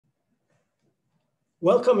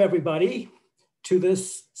Welcome, everybody, to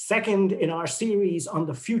this second in our series on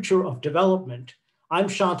the future of development. I'm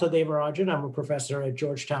Shanta Devarajan. I'm a professor at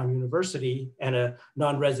Georgetown University and a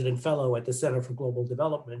non-resident fellow at the Center for Global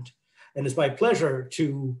Development. And it's my pleasure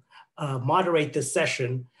to moderate this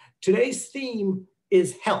session. Today's theme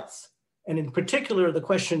is health. And in particular, the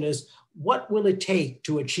question is, what will it take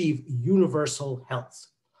to achieve universal health?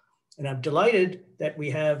 And I'm delighted that we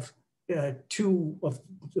have two of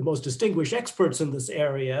the most distinguished experts in this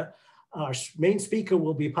area. Our main speaker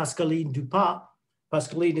will be Pascaline Dupas.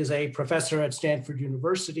 Pascaline is a professor at Stanford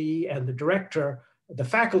University and the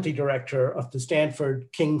faculty director of the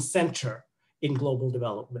Stanford King Center in Global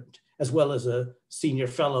Development, as well as a senior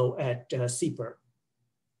fellow at CEPR.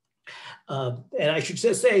 And I should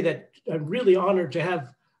just say that I'm really honored to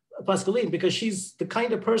have Pascaline because she's the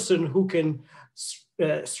kind of person who can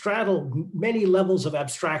straddle many levels of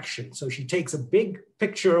abstraction. So she takes a big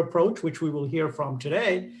picture approach, which we will hear from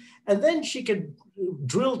today, and then she can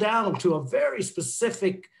drill down to a very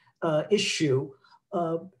specific issue.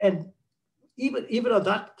 And even at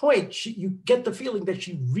that point, you get the feeling that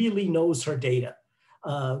she really knows her data.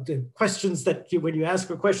 The questions that when you ask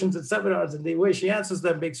her questions at seminars and the way she answers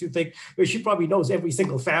them makes you think, well, she probably knows every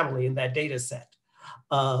single family in that data set.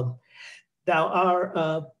 Now,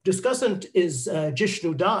 our discussant is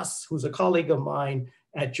Jishnu Das, who's a colleague of mine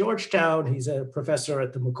at Georgetown. He's a professor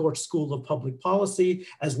at the McCourt School of Public Policy,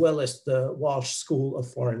 as well as the Walsh School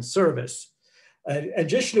of Foreign Service. And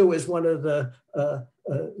Jishnu is one of the,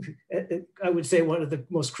 I would say, one of the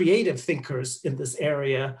most creative thinkers in this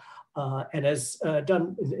area, and has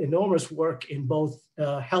done enormous work in both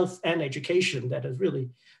health and education that has really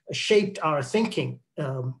shaped our thinking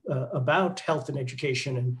about health and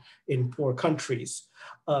education in poor countries.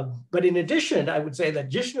 But in addition, I would say that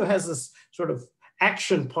Jishnu has this sort of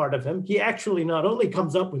action part of him. He actually not only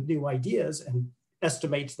comes up with new ideas and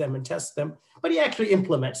estimates them and tests them, but he actually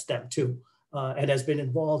implements them too, and has been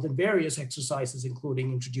involved in various exercises,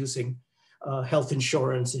 including introducing health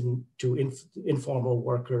insurance to informal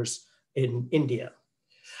workers in India.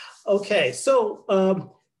 Okay, so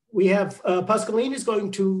we have Pascaline is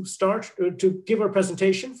going to start to give her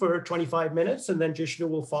presentation for 25 minutes, and then Jishnu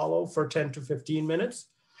will follow for 10 to 15 minutes,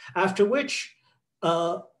 after which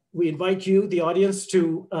we invite you, the audience,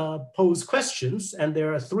 to pose questions. And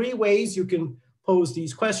there are three ways you can pose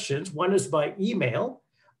these questions. One is by email.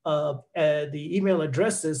 The email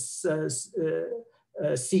address is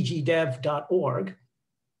cgdev.org.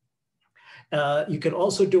 You can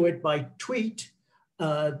also do it by tweet.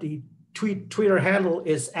 The Twitter handle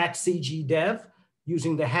is @CGDev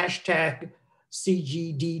using the hashtag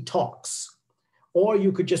CGDTalks. Or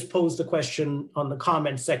you could just pose the question on the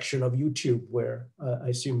comment section of YouTube, where I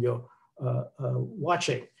assume you're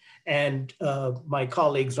watching. And my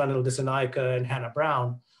colleagues, Ranil Dissanayake and Hannah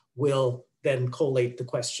Brown, will then collate the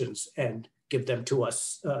questions and give them to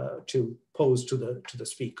us to pose to the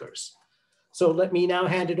speakers. So let me now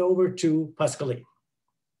hand it over to Pascaline.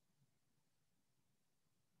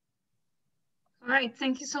 All right,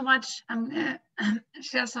 thank you so much. I'm gonna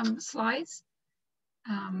share some slides.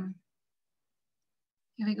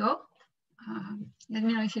 Here we go. Let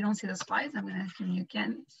me know if you don't see the slides. I'm gonna assume you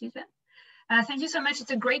can see them. Thank you so much. It's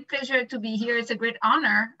a great pleasure to be here. It's a great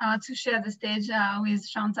honor to share the stage with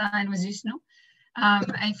Shanta and with Jishnu.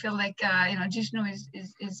 I feel like Jishnu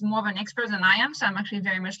is more of an expert than I am, so I'm actually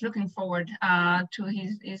very much looking forward to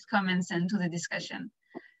his comments and to the discussion.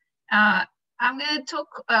 I'm going to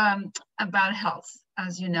talk about health,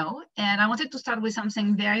 as you know, and I wanted to start with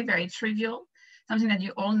something very, very trivial, something that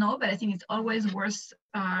you all know, but I think it's always worth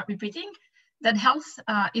repeating, that health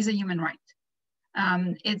is a human right.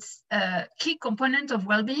 It's a key component of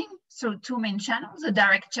well-being through two main channels: a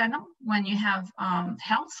direct channel, when you have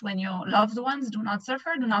health, when your loved ones do not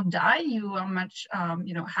suffer, do not die, you are much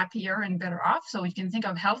happier and better off. So you can think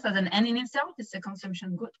of health as an end in itself. It's a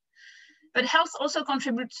consumption good. But health also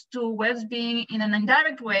contributes to well-being in an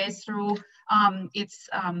indirect way through its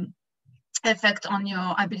effect on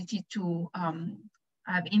your ability to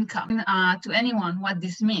have income. To anyone, what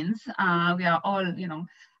this means, we are all,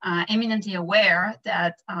 eminently aware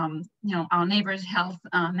that, our neighbor's health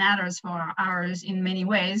matters for ours in many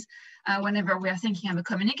ways whenever we are thinking of a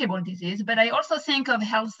communicable disease. But I also think of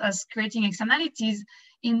health as creating externalities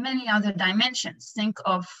in many other dimensions. Think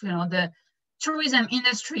of, the tourism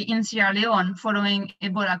industry in Sierra Leone following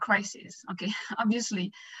Ebola crisis. Okay,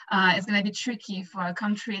 obviously, it's going to be tricky for a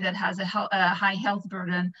country that has a high health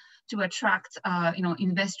burden to attract,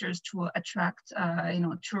 investors, to attract,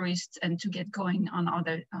 tourists, and to get going on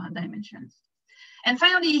other dimensions. And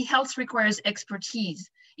finally, health requires expertise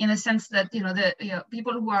in the sense that the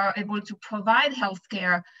people who are able to provide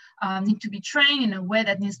healthcare need to be trained in a way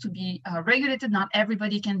that needs to be regulated. Not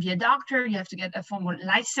everybody can be a doctor. You have to get a formal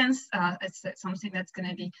license. It's something that's going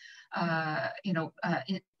to be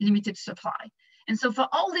limited supply. And so for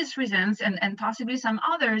all these reasons, and possibly some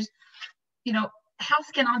others, health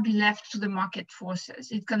cannot be left to the market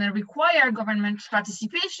forces. It's going to require government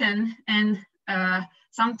participation and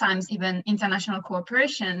sometimes even international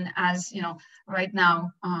cooperation, as right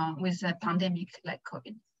now with a pandemic like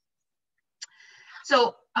COVID.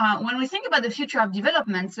 So when we think about the future of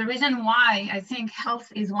development, the reason why I think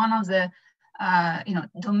health is one of the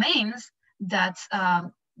domains that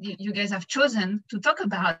you guys have chosen to talk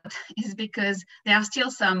about is because there are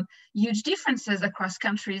still some huge differences across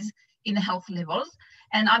countries in health levels.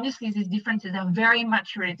 And obviously these differences are very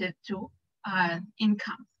much related to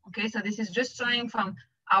income. Okay, so this is just showing from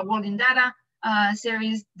our World in Data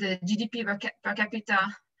series, the GDP per capita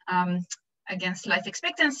against life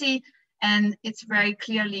expectancy. And it's very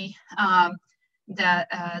clearly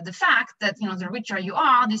the fact that the richer you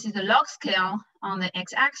are, this is a log scale on the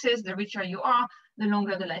x-axis, the richer you are, the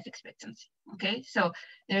longer the life expectancy. Okay, so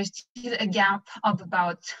there's still a gap of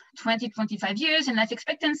about 20-25 years in life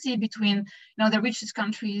expectancy between the richest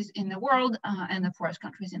countries in the world and the poorest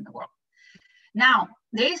countries in the world. Now,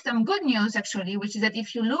 there is some good news actually, which is that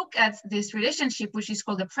if you look at this relationship, which is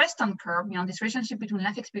called the Preston curve, this relationship between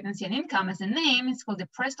life expectancy and income as a name, it's called the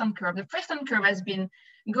Preston curve. The Preston curve has been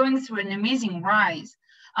going through an amazing rise.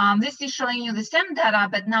 This is showing you the same data,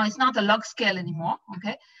 but now it's not a log scale anymore,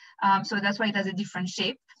 okay? So that's why it has a different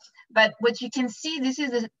shape. But what you can see, this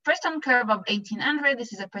is the Preston curve of 1800,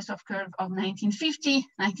 this is a Preston curve of 1950,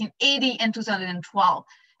 1980, and 2012.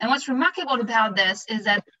 And what's remarkable about this is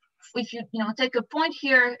that if you take a point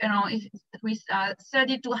here, with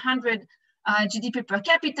 30 to 100 GDP per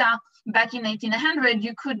capita back in 1800,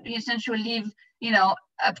 you could essentially live,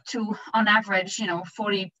 up to on average,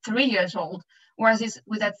 43 years old. Whereas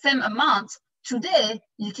with that same amount today,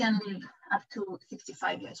 you can live up to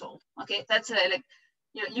 65 years old. Okay, that's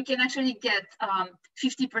you can actually get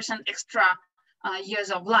 50% extra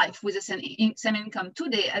years of life with the same income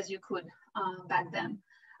today as you could back then.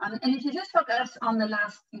 And if you just focus on the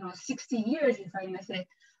last 60 years, if I may say,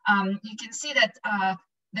 you can see that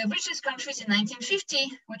the richest countries in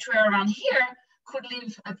 1950, which were around here, could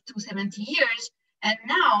live up to 70 years. And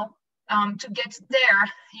now to get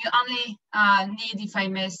there, you only need, if I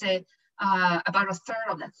may say, about a third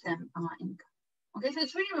of that same income. Okay, so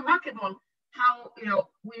it's really remarkable how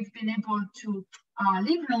we've been able to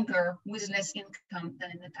live longer with less income than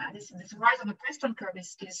in the past. This rise of the Preston curve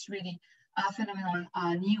is really phenomenal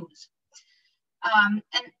news.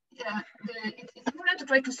 It's important to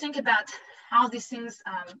try to think about how these things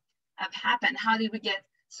have happened. How did we get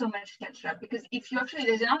so much catch up? Because if you actually,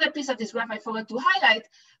 there's another piece of this graph I forgot to highlight,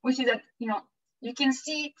 which is that you can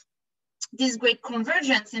see this great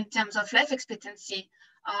convergence in terms of life expectancy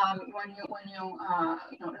when you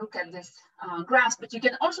look at this graph. But you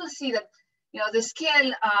can also see that the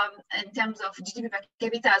scale in terms of GDP per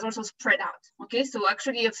capita has also spread out. Okay, so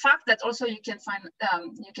actually a fact that also you can find,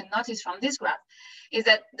 you can notice from this graph is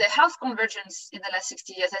that the health convergence in the last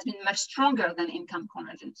 60 years has been much stronger than income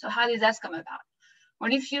convergence. So how did that come about?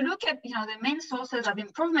 Well, if you look at the main sources of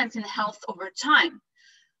improvements in health over time,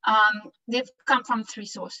 they've come from three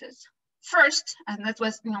sources. First, and that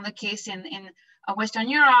was the case in Western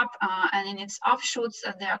Europe and in its offshoots,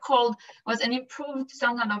 as they are called, was an improved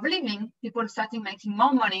standard of living. People starting making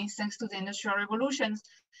more money thanks to the industrial revolutions,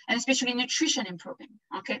 and especially nutrition improving.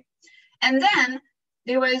 Okay, and then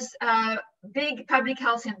there was big public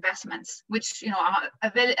health investments, which are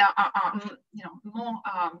more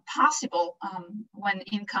possible when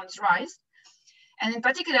incomes rise, and in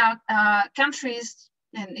particular countries,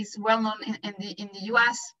 and it's well known in the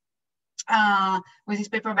U.S. With this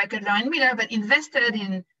paper by Cutler and Miller, but invested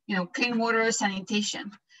in clean water,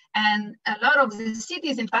 sanitation. And a lot of the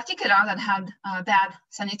cities in particular that had bad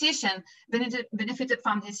sanitation benefited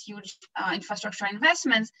from these huge infrastructure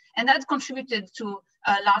investments, and that contributed to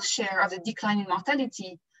a large share of the decline in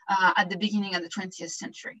mortality at the beginning of the 20th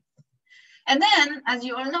century. And then, as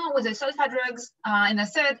you all know, with the sulfa drugs in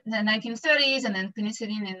the 1930s, and then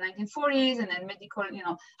penicillin in the 1940s, and then medical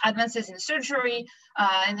advances in surgery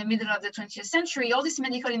in the middle of the 20th century, all these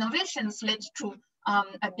medical innovations led to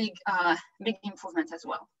a big improvement as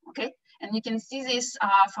well. Okay, and you can see this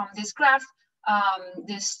from this graph.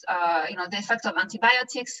 The effect of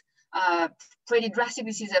antibiotics, pretty drastic.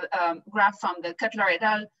 This is a graph from the Cutler et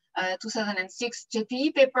al. 2006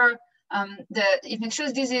 JPE paper. The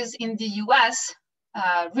infectious disease in the US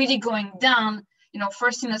really going down,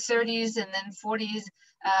 first in the 30s and then 40s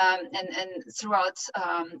and throughout,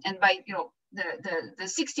 and by the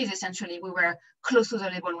 60s, essentially, we were close to the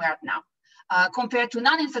level we're at now. Compared to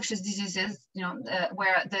non-infectious diseases,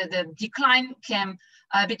 where the decline came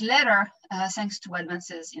a bit later, thanks to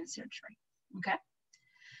advances in surgery. Okay.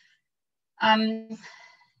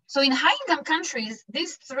 So in high-income countries,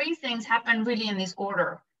 these three things happen really in this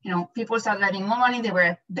order. People started having more money, they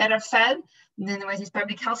were better fed, then there was these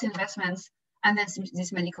public health investments, and then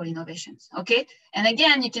these medical innovations, okay? And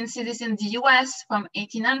again, you can see this in the US from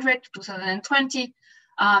 1800 to 2020.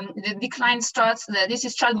 The decline starts, this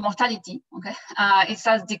is child mortality, okay? It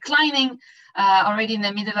starts declining already in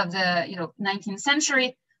the middle of the 19th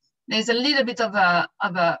century. There's a little bit of a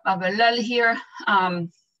lull here.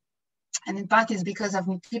 And in part is because of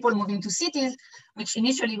people moving to cities, which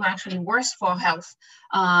initially were actually worse for health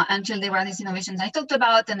until there were these innovations I talked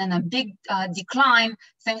about, and then a big decline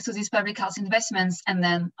thanks to these public health investments and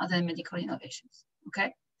then other medical innovations,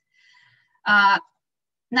 okay?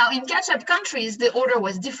 Now in catch-up countries, the order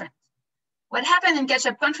was different. What happened in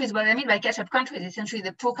catch-up countries, what I mean by catch-up countries, essentially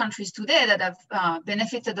the poor countries today that have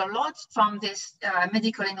benefited a lot from these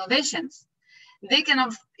medical innovations, they kind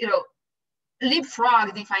of,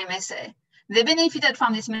 leapfrogged, if I may say. They benefited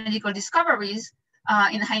from these medical discoveries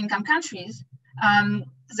in high-income countries.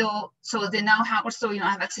 So they now have also,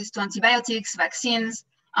 have access to antibiotics, vaccines,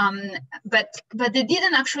 but they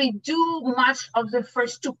didn't actually do much of the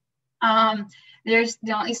first two.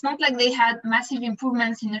 It's not like they had massive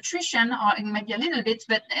improvements in nutrition, or maybe a little bit,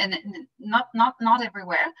 but not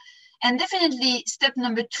everywhere. And definitely step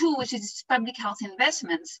number two, which is public health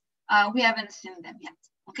investments, we haven't seen them yet.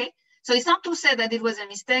 Okay. So it's not to say that it was a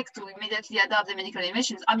mistake to immediately adopt the medical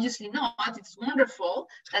innovations. Obviously not. It's wonderful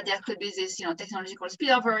that there could be these, technological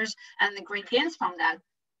spillovers and the great gains from that.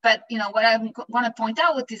 But what I want to point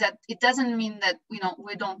out is that it doesn't mean that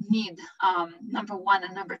we don't need number one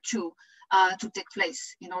and number two to take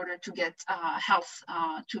place in order to get health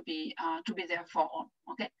to be there for all.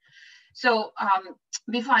 Okay. So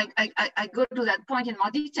before I go to that point in more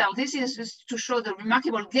detail, this is just to show the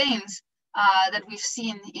remarkable gains that we've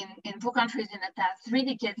seen in poor countries in the past 3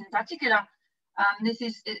 decades in particular. This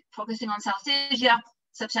is focusing on South Asia,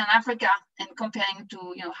 Sub-Saharan Africa, and comparing to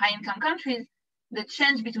high-income countries. The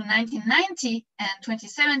change between 1990 and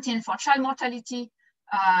 2017 for child mortality,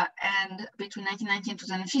 and between 1990 and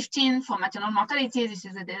 2015 for maternal mortality. This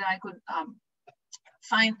is the data I could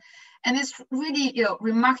find. And it's really,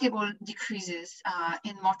 remarkable decreases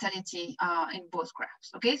in mortality in both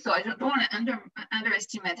graphs. Okay, so I don't want to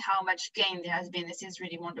underestimate how much gain there has been. This is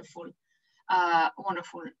really wonderful,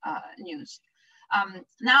 wonderful news.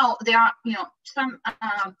 Now there are, some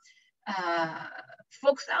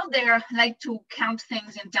folks out there like to count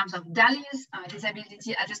things in terms of DALYs,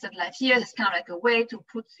 disability adjusted life years. It's kind of like a way to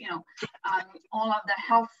put, all of the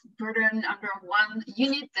health burden under one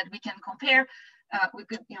unit that we can compare. We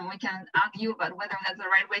can argue about whether that's the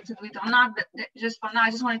right way to do it or not, but just for now,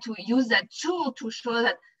 I just wanted to use that tool to show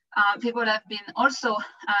that people have been also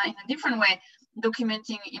in a different way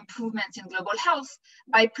documenting improvements in global health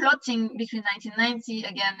by plotting between 1990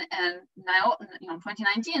 again and now,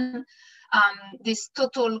 2019, this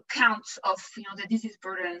total count of the disease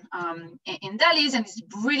burden in DALYs, and it's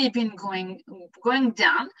really been going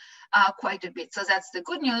down quite a bit. So that's the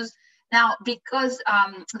good news. Now, because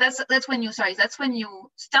that's when you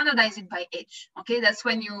standardize it by age. Okay, that's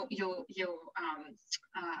when you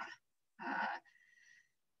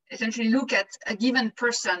essentially look at a given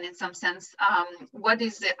person in some sense. What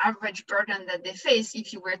is the average burden that they face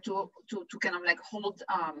if you were to kind of like hold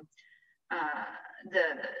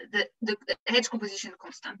the age composition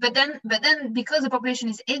constant. But then because the population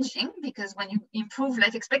is aging, because when you improve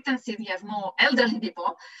life expectancy, you have more elderly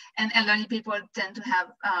people, and elderly people tend to have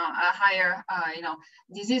a higher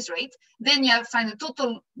disease rate, then you have find the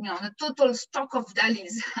total stock of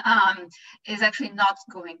DALYs is actually not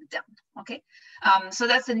going down. Okay, so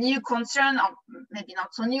that's a new concern, or maybe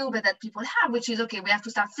not so new, but that people have, which is okay, we have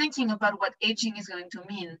to start thinking about what aging is going to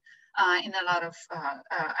mean in a lot of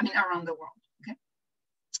around the world. Okay,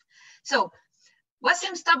 so what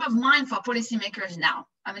seems top of mind for policymakers now?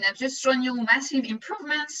 I mean, I've just shown you massive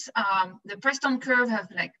improvements. The Preston curve have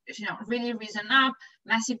really risen up,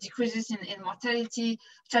 massive decreases in mortality,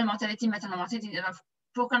 child mortality, maternal mortality in a lot of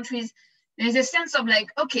poor countries. There's a sense of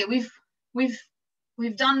okay, we've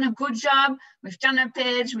done a good job. We've turned a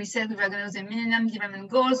page. We said we were going to the Millennium Development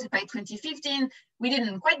Goals by 2015. We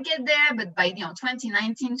didn't quite get there, but by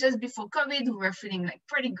 2019, just before COVID, we were feeling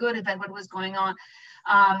pretty good about what was going on,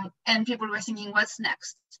 and people were thinking, what's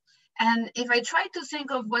next? And if I try to think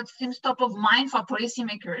of what seems top of mind for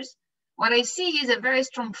policymakers, what I see is a very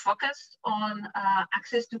strong focus on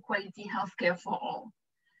access to quality healthcare for all.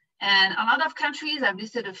 And a lot of countries, I've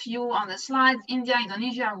listed a few on the slides, India,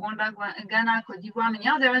 Indonesia, Rwanda, Ghana, Cote d'Ivoire, many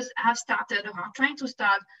others have started or are trying to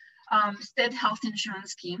start state health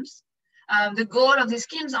insurance schemes. The goal of these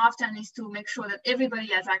schemes often is to make sure that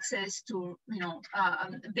everybody has access to,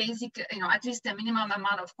 basic, at least a minimum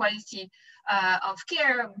amount of quality of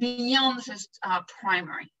care beyond just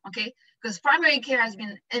primary, okay? Because primary care has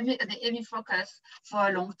been the heavy focus for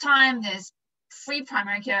a long time. There's free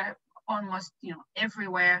primary care almost,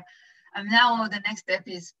 everywhere. And now the next step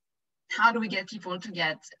is, how do we get people to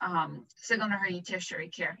get secondary, tertiary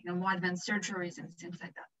care, more advanced surgeries and things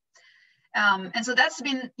like that. And so that's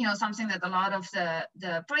been, something that a lot of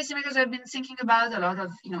the policymakers have been thinking about. A lot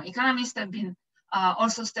of, economists have been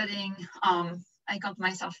also studying. I count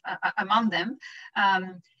myself among them.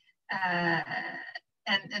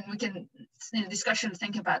 And we can, in discussion,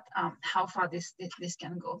 think about how far this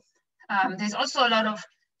can go. There's also a lot of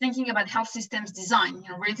thinking about health systems design,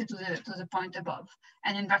 related to the point above,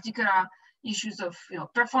 and in particular issues of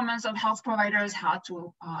performance of health providers, how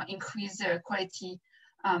to increase the quality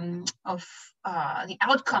of the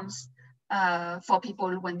outcomes for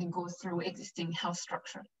people when they go through existing health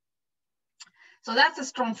structure. So that's a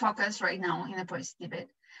strong focus right now in the policy debate.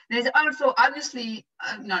 There's also obviously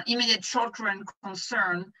immediate short-run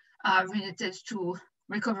concern related to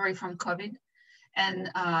recovery from COVID.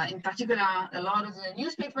 And in particular, a lot of the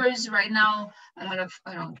newspapers right now, a lot of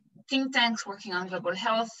think tanks working on global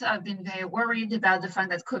health have been very worried about the fact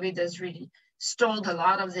that COVID has really stalled a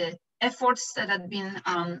lot of the efforts that had been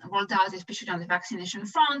rolled out, especially on the vaccination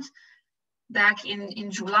front. Back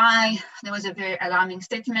in July, there was a very alarming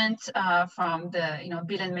statement from the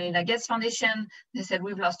Bill and Melinda Gates Foundation. They said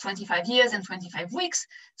we've lost 25 years and 25 weeks.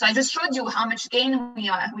 So I just showed you how much gain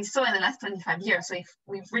we saw in the last 25 years. So if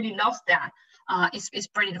we've really lost that, it's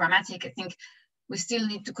pretty dramatic. I think we still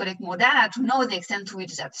need to collect more data to know the extent to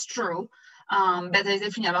which that's true, but there's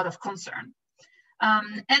definitely a lot of concern.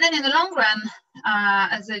 And then in the long run,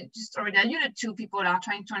 as I just already alluded to, people are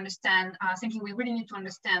trying to understand, thinking we really need to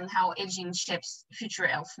understand how aging shapes future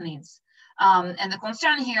health needs. And the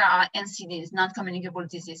concern here are NCDs, non-communicable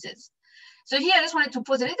diseases. So here I just wanted to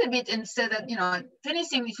pause a little bit and say that, if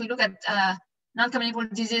anything, if we look at non-communicable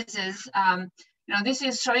diseases, this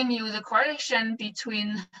is showing you the correlation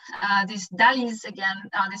between these DALYs, again,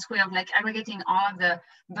 this way of aggregating all of the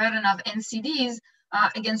burden of NCDs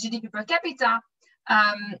against GDP per capita.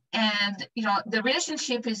 And the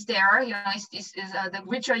relationship is there. The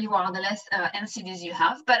richer you are, the less NCDs you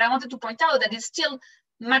have. But I wanted to point out that it's still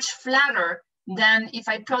much flatter than if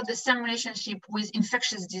I plot the same relationship with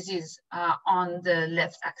infectious disease on the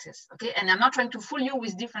left axis. Okay, and I'm not trying to fool you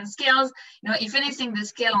with different scales. If anything, the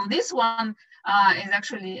scale on this one is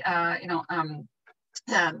actually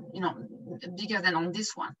bigger than on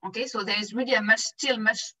this one. Okay, so there is really a still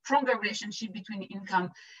much stronger relationship between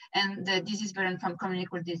income and the disease burden from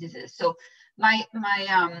communicable diseases. So my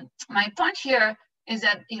point here is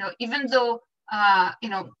that even though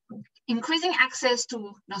increasing access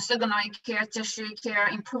to secondary care, tertiary care,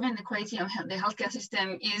 improving the quality of the healthcare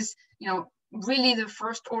system is really the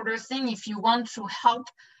first order thing if you want to help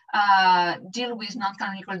deal with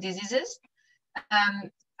non-communicable diseases.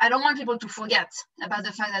 I don't want people to forget about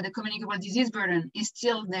the fact that the communicable disease burden is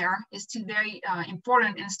still there, is still very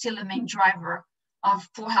important, and still the main driver of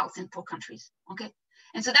poor health in poor countries, okay?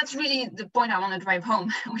 And so that's really the point I want to drive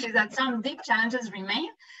home, which is that some big challenges remain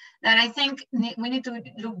that I think we need to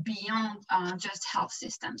look beyond just health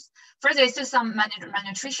systems. First, there's still some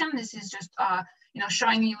malnutrition. This is just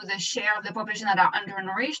showing you the share of the population that are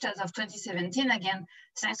undernourished as of 2017. Again,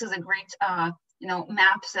 thanks to the great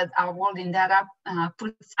maps that our World in Data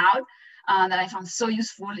puts out that I found so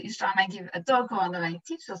useful each time I give a talk or that I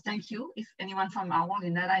teach. So thank you. If anyone from our World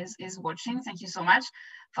in Data is watching, thank you so much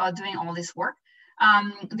for doing all this work.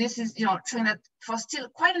 This is showing that for still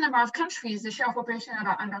quite a number of countries, the share of population that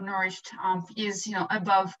are undernourished is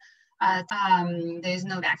above. There's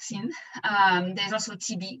no vaccine. There's also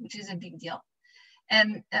TB, which is a big deal.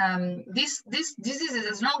 And these diseases,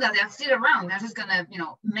 as long as they're still around, they're just gonna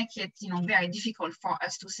make it very difficult for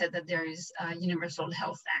us to say that there is universal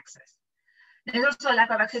health access. There's also a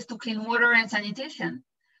lack of access to clean water and sanitation.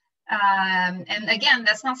 And again,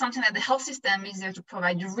 that's not something that the health system is there to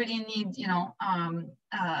provide. You really need,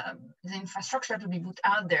 the infrastructure to be put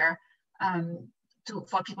out there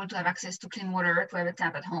for people to have access to clean water, to have a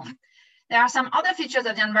tap at home. There are some other features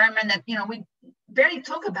of the environment that we barely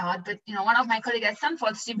talk about, but one of my colleagues at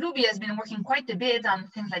Stanford, Steve Luby, has been working quite a bit on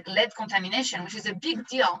things like lead contamination, which is a big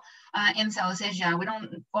deal in South Asia. We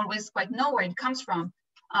don't always quite know where it comes from.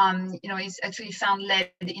 is actually found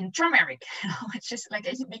lead in turmeric, which is like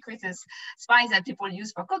a ubiquitous spice that people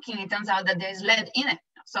use for cooking. It turns out that there's lead in it.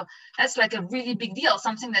 So that's like a really big deal,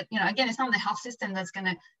 something that, again, it's not the health system that's going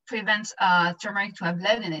to prevent turmeric to have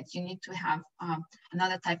lead in it. You need to have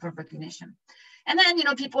another type of recognition. And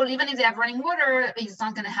then, people, even if they have running water, it's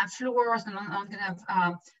not going to have fluor, it's not going to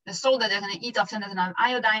have the salt that they're going to eat often doesn't have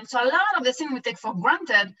iodine. So a lot of the things we take for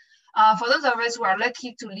granted, for those of us who are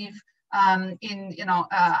lucky to live in,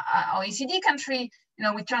 OECD country,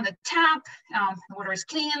 we turn the tap, the water is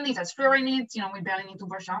clean, it has fluor in it, we barely need to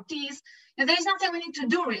brush our teeth. There's nothing we need to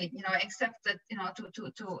do really, except that,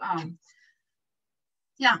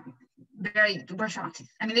 to brush our teeth.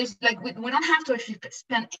 I mean, there's like, we don't have to actually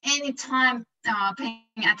spend any time paying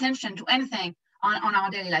attention to anything on our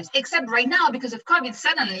daily lives, except right now because of COVID,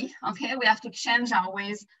 suddenly, okay, we have to change our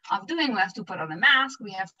ways of doing. We have to put on a mask,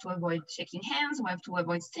 we have to avoid shaking hands, we have to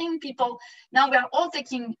avoid seeing people. Now we are all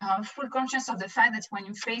taking full conscience of the fact that when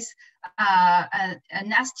you face a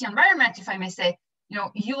nasty environment, if I may say,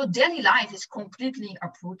 your daily life is completely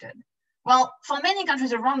uprooted. Well, for many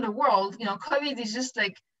countries around the world, COVID is just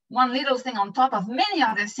like one little thing on top of many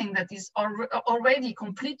other things that is already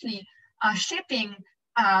completely shaping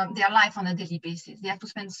their life on a daily basis. They have to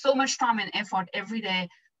spend so much time and effort every day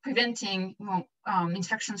preventing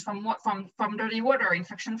infections from dirty water,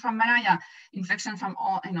 infection from malaria, infection from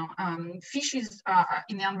all fishes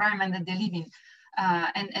in the environment that they live in,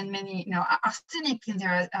 and many arsenic in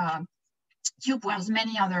their tube wells,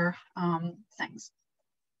 many other things.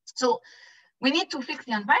 So we need to fix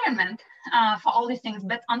the environment for all these things,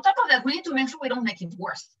 but on top of that, we need to make sure we don't make it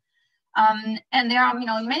worse. And there are,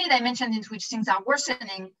 many dimensions in which things are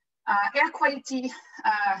worsening. Air quality,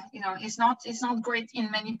 is not great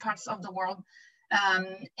in many parts of the world,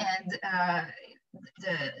 and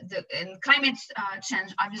climate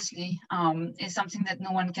change obviously is something that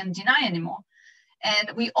no one can deny anymore.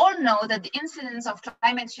 And we all know that the incidence of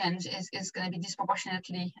climate change is going to be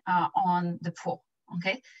disproportionately on the poor.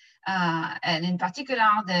 Okay. And in particular,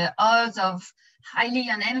 the odds of highly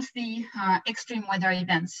unhealthy extreme weather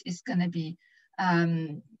events is going to be,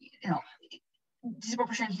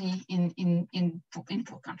 disproportionately in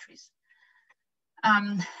poor countries.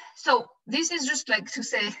 So this is just like to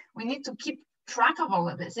say we need to keep track of all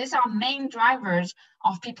of this. These are main drivers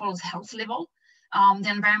of people's health level, the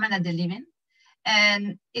environment that they live in,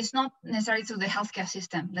 and it's not necessarily through the healthcare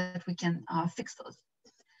system that we can fix those.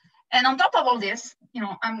 And on top of all this,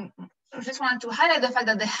 I just wanted to highlight the fact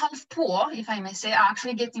that the health poor, if I may say, are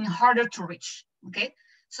actually getting harder to reach, okay?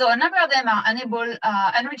 So a number of them are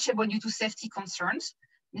unreachable due to safety concerns.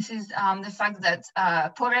 This is the fact that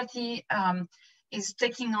poverty is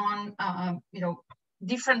taking on,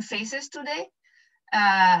 different faces today.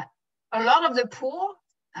 A lot of the poor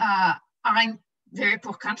are in very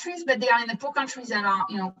poor countries, but they are in the poor countries that are,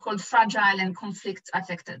 called fragile and conflict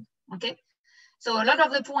affected, okay? So a lot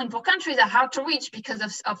of the poor in poor countries are hard to reach because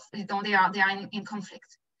they are in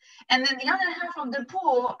conflict. And then the other half of the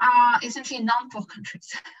poor are essentially non-poor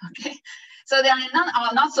countries, okay? So they are in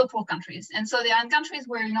not so poor countries. And so they are in countries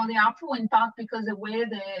where, they are poor in part because the way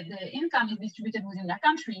the income is distributed within their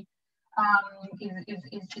country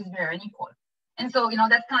is very unequal. And so,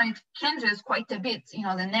 that kind of changes quite a bit,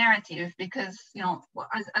 the narrative, because,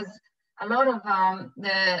 as a lot of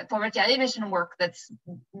the poverty alleviation work that's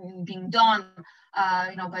being done,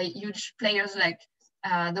 by huge players like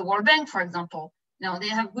the World Bank, for example, they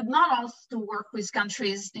have good models to work with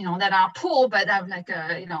countries, that are poor but have like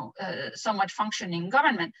a somewhat functioning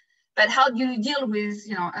government. But how do you deal with,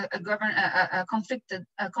 a conflict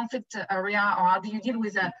area, or how do you deal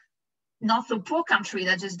with a not so poor country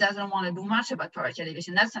that just doesn't want to do much about poverty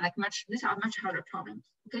alleviation? That's like these are much harder problems.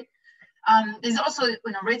 Okay. There's also,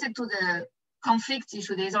 related to the conflict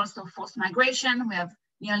issue, there's also forced migration. We have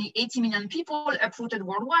nearly 80 million people uprooted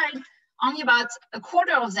worldwide. Only about a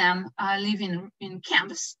quarter of them live in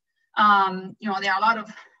camps. There are a lot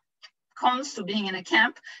of cons to being in a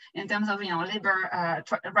camp in terms of, labor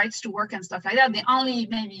rights to work and stuff like that. The only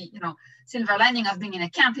maybe, silver lining of being in a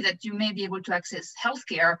camp is that you may be able to access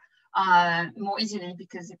healthcare more easily,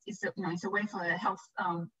 because it's a way for the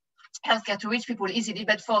healthcare to reach people easily.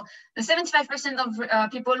 But for the 75%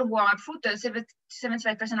 of people who are uprooted,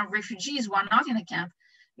 75% of refugees who are not in a camp,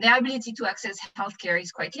 their ability to access healthcare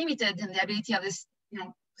is quite limited, and the ability of this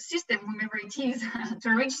system, whomever it is, to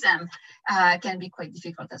reach them can be quite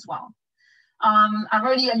difficult as well. I've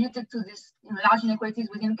already alluded to this large inequalities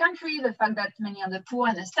within countries, the fact that many of the poor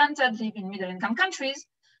and the stunted live in middle-income countries,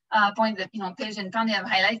 point that Paige and Tanya have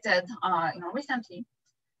highlighted recently.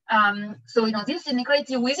 So, this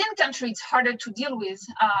inequality within country, it's harder to deal with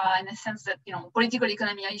in the sense that, political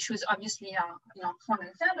economy issues obviously are, front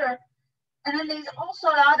and center. And then there's also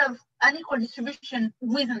a lot of unequal distribution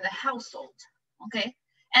within the household, okay?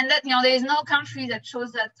 And that, there is no country that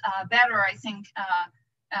shows that better, I think,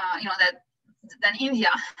 than India,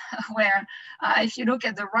 where if you look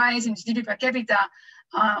at the rise in GDP per capita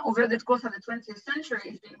over the course of the 20th century,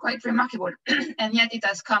 it's been quite remarkable. And yet it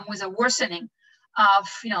has come with a worsening of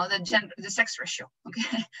the sex ratio.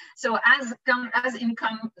 Okay, so as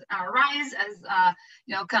income rise,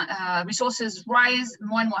 as resources rise,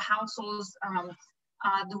 more and more households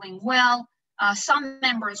are doing well. Some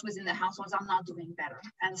members within the households are not doing better,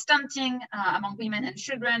 and stunting among women and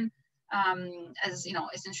children as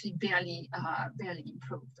essentially barely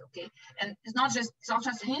improved. Okay, and it's not just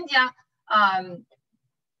in India.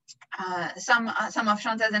 Some of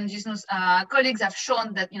Shanta's and Jishnu's colleagues have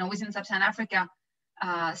shown that within sub-Saharan Africa,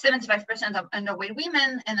 75% of underweight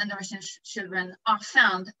women and underrepresented children are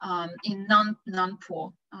found in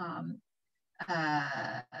non-poor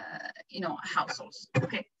households.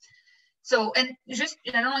 Okay. So, and just,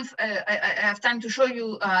 I don't know if I have time to show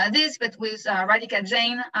you this, but with Radhika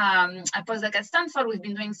Jain, a postdoc at Stanford, we've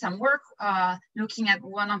been doing some work looking at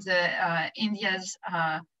one of the India's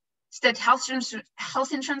state health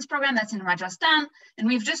insurance program that's in Rajasthan. And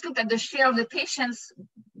we've just looked at the share of the patients,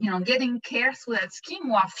 getting care through that scheme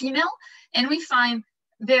who are female. And we find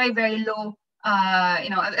very, very low,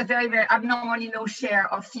 a very, very abnormally low share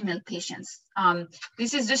of female patients.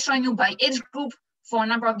 This is just showing you by age group for a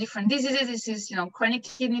number of different diseases. This is, chronic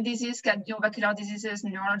kidney disease, cardiovascular diseases,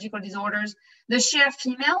 neurological disorders. The share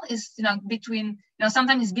female is, between,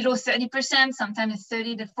 sometimes it's below 30%, sometimes it's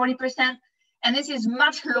 30 to 40%. And this is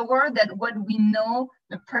much lower than what we know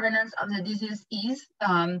the prevalence of the disease is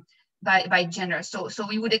by gender. So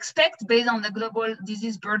we would expect, based on the global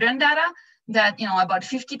disease burden data, that about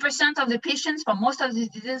 50% of the patients for most of these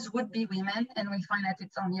diseases would be women, and we find that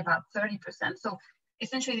it's only about 30%. So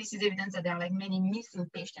essentially, this is evidence that there are like many missing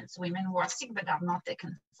patients, women who are sick but are not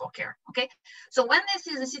taken for care. Okay, so when this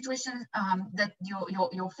is a situation that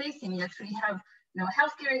you're facing, you actually have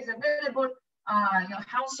healthcare is available.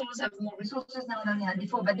 Households have more resources now than they had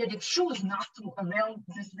before, but they choose not to avail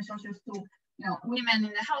these resources to women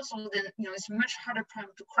in the household. Then it's a much harder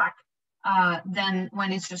problem to crack than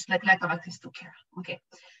when it's just like lack of access to care. Okay,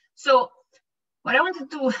 so what I wanted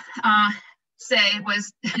to say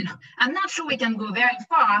was, I'm not sure we can go very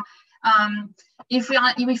far if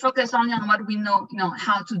we focus only on what we know,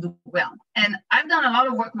 how to do well. And I've done a lot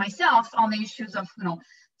of work myself on the issues of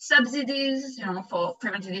subsidies, for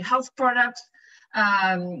preventative health products,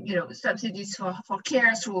 subsidies for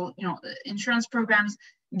care through, insurance programs,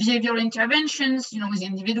 behavioral interventions, with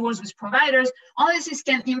individuals, with providers. All this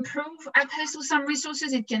can improve access to some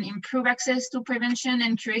resources. It can improve access to prevention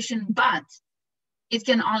and curation, but it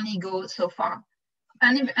can only go so far.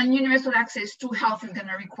 And universal access to health is going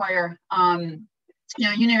to require,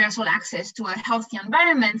 universal access to a healthy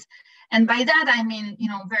environment. And by that, I mean,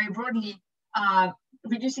 very broadly,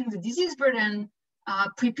 reducing the disease burden,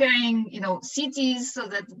 preparing, cities so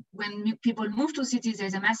that when people move to cities,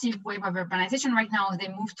 there's a massive wave of urbanization right now. They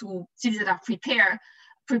move to cities that are prepared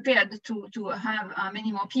to have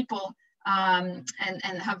many more people and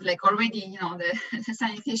have like already, the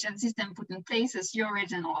sanitation system put in place, the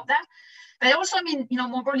sewerage and all of that. But also, I mean,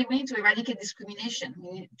 more broadly, we need to eradicate discrimination.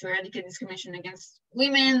 We need to eradicate discrimination against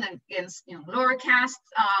women, against lower castes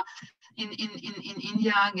in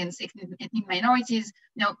India, against ethnic minorities.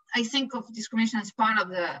 I think of discrimination as part of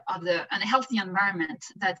the unhealthy environment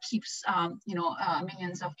that keeps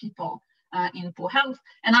millions of people in poor health,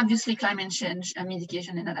 and obviously climate change,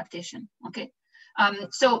 mitigation, and adaptation. Okay,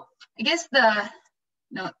 so I guess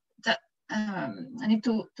I need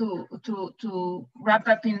to wrap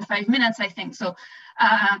up in 5 minutes, I think. So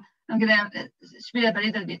I'm gonna speed up a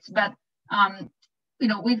little bit, but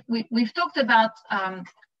we've talked about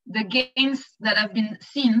the gains that have been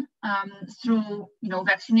seen through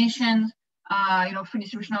vaccinations, free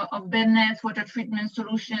distribution of bed nets, water treatment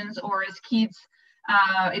solutions, or as kids,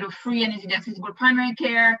 free and easily accessible primary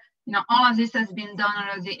care. All of this has been done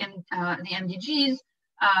under the MDGs.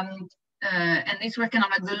 And it's working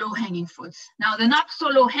on like the low-hanging fruits. Now, the not so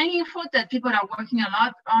low-hanging fruit that people are working a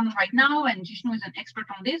lot on right now, and Jishnu is an expert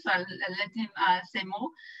on this, so I'll let him say more,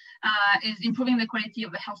 is improving the quality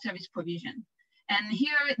of the health service provision. And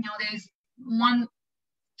here, there's one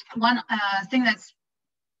thing that's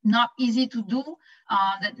not easy to do,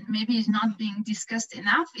 that maybe is not being discussed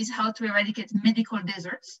enough, is how to eradicate medical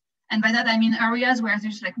deserts. And by that, I mean areas where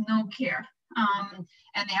there's like no care.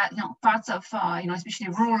 And they are, parts of, especially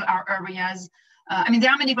rural areas I mean,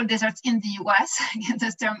 there are medical deserts in the US.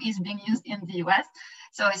 This term is being used in the US.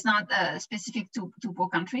 So it's not specific to poor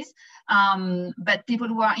countries. But people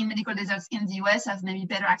who are in medical deserts in the US have maybe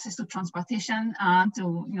better access to transportation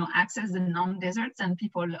to access the non-deserts than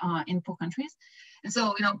people in poor countries. And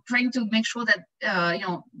so, trying to make sure that,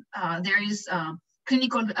 there is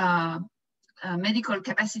clinical medical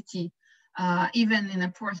capacity even in the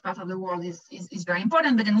poorest part of the world is very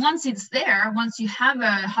important. But then once it's there, once you have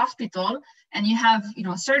a hospital and you have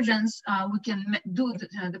surgeons who can do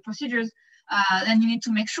the procedures, then you need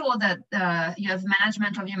to make sure that you have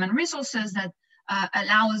management of human resources that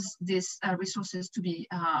allows these resources to be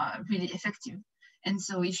really effective. And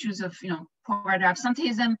so issues of provider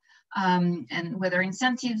absenteeism and whether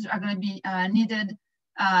incentives are going to be needed,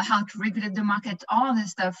 how to regulate the market, all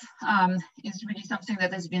this stuff is really something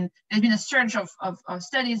that there's been a surge of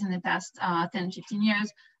studies in the past 10, 15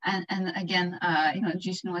 years. And again,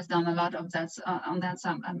 Jishnu has done a lot of that on that. So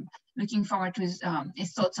I'm looking forward to his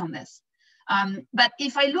thoughts on this. But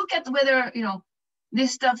if I look at whether,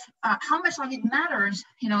 this stuff, how much of it matters,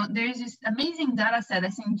 there is this amazing data set. I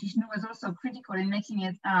think Jishnu was also critical in making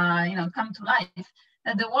it, come to life,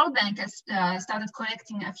 that the World Bank has started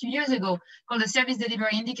collecting a few years ago, called the Service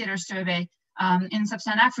Delivery Indicator Survey in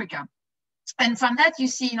Sub-Saharan Africa. And from that, you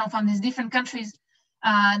see, from these different countries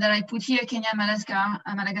that I put here, Kenya, Madagascar,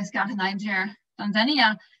 Niger,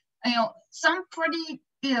 Tanzania, some pretty,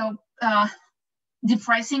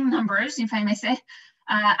 depressing numbers, if I may say.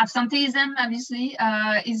 Absenteeism, obviously,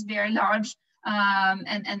 is very large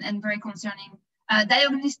and very concerning.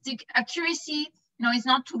 Diagnostic accuracy, it's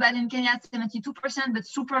not too bad in Kenya, 72%, but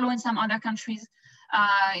super low in some other countries.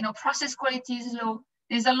 Process quality is low.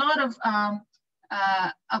 There's a lot of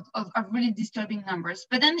really disturbing numbers.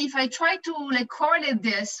 But then if I try to correlate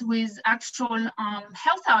this with actual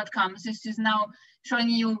health outcomes, this is now showing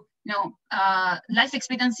you life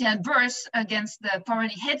expectancy at birth against the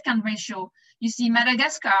poverty headcount ratio. You see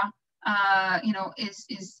Madagascar,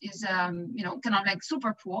 is kind of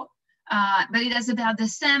super poor, but it has about the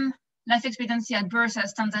same life expectancy at birth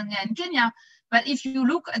as Tanzania and Kenya. But if you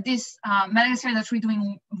look at this, Madagascar is actually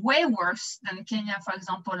doing way worse than Kenya, for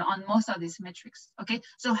example, on most of these metrics. Okay,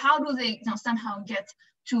 so how do they somehow get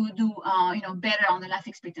to do better on the life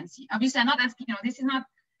expectancy? Obviously, I'm not asking. This is not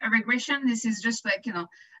a regression. This is just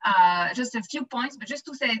just a few points, but just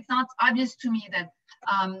to say, it's not obvious to me that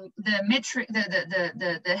the metric,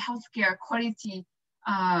 the healthcare quality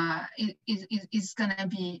is going to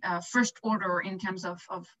be first order in terms of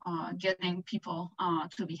getting people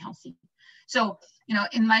to be healthy. So,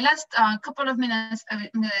 in my last couple of minutes, I'm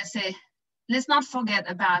going to say, let's not forget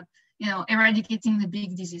about, eradicating the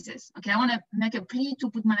big diseases. Okay, I want to make a plea to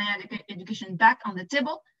put malaria education back on the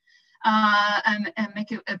table. And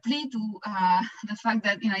make a plea to the fact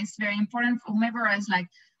that it's very important for whomever is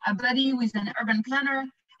a buddy who is an urban planner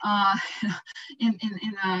in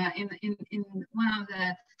one of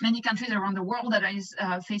the many countries around the world that is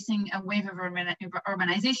facing a wave of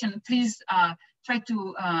urbanization. Please try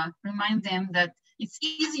to remind them that it's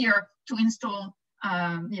easier to install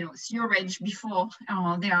sewerage before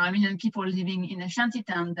there are 1 million people living in a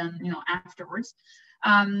shantytown than afterwards.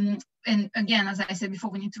 And again, as I said before,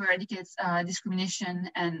 we need to eradicate discrimination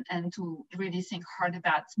and to really think hard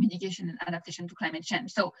about mitigation and adaptation to climate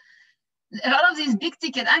change. So a lot of these big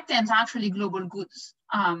ticket items are actually global goods.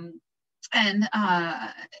 I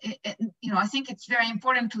think it's very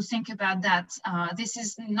important to think about that. This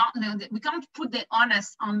is not, we can't put the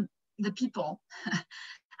onus on the people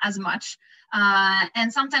as much.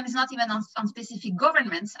 And sometimes not even on specific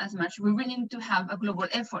governments as much. We really need to have a global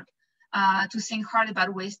effort to think hard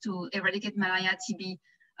about ways to eradicate malaria, TB,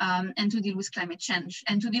 and to deal with climate change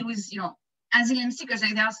and to deal with, asylum seekers.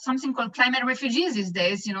 There's something called climate refugees these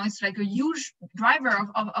days. It's a huge driver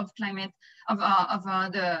of climate, of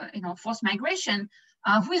the forced migration.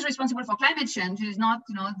 Who is responsible for climate change? It is not,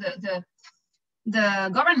 the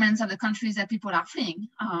governments of the countries that people are fleeing.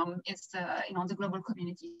 It's the global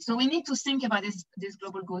community. So we need to think about these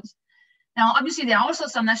global goods. Now, obviously, there are also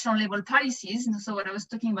some national level policies. And so what I was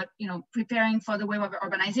talking about, preparing for the wave of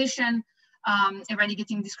urbanization,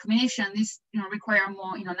 eradicating discrimination, this require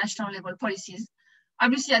more national level policies.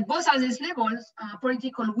 Obviously, at both of these levels,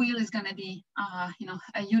 political will is going to be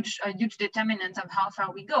a huge determinant of how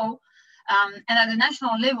far we go. And at the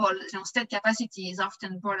national level, state capacity is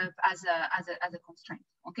often brought up as a constraint.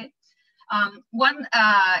 Okay, one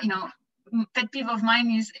pet peeve of mine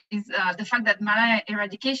is the fact that malaria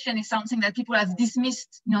eradication is something that people have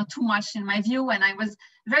dismissed too much, in my view. And I was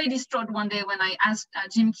very distraught one day when I asked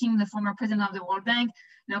Jim King, the former president of the World Bank,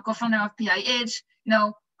 co-founder of PIH,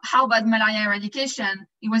 how about malaria eradication?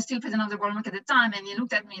 He was still president of the World Bank at the time, and he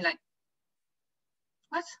looked at me like,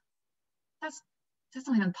 what? That's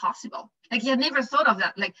not even possible. Like, he had never thought of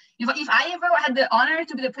that. Like, if I ever had the honor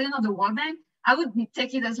to be the president of the World Bank, I would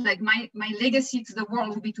take it as like my legacy to the world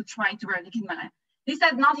would be to try to eradicate malaria. This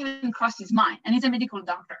had not even crossed his mind, and he's a medical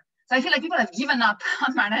doctor. So I feel like people have given up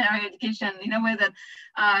on malaria eradication in a way that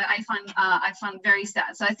I find very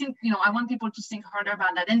sad. So I think, I want people to think harder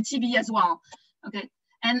about that, and TB as well. Okay,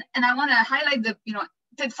 and I want to highlight the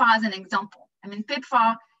PEPFAR as an example. I mean,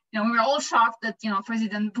 PEPFAR. We were all shocked that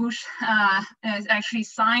President Bush has actually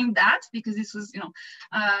signed that, because this was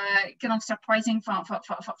kind of surprising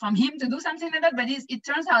from him to do something like that. But it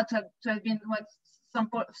turns out to have been what some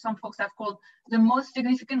folks have called the most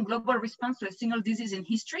significant global response to a single disease in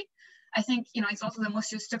history. I think it's also the most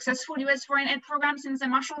successful U.S. foreign aid program since the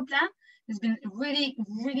Marshall Plan. It's been really,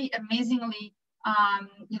 really amazingly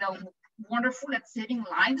wonderful at saving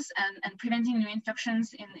lives and preventing new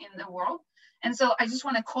infections in the world. And so I just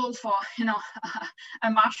want to call for,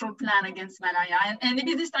 a Marshall Plan against malaria. And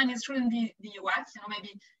maybe this time it shouldn't be the US,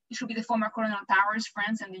 maybe it should be the former colonial powers,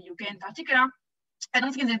 France and the UK in particular. I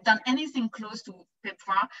don't think they've done anything close to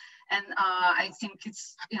PEPFAR. And I think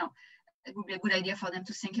it's, it would be a good idea for them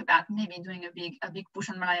to think about maybe doing a big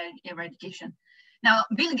push on malaria eradication. Now,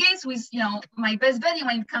 Bill Gates, who is, my best buddy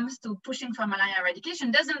when it comes to pushing for malaria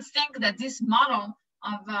eradication, doesn't think that this model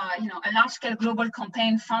of a large-scale global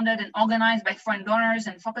campaign funded and organized by foreign donors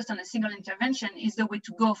and focused on a single intervention is the way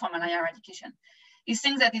to go for malaria eradication. He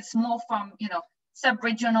thinks that it's more from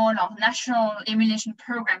sub-regional or national elimination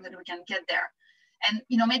programs that we can get there. And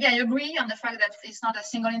maybe I agree on the fact that it's not a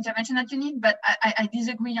single intervention that you need, but I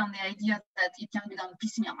disagree on the idea that it can be done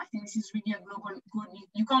piecemeal. I think this is really a global good.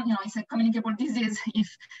 You can't, it's a communicable disease.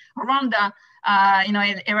 If Rwanda,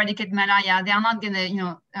 eradicate malaria, they are not going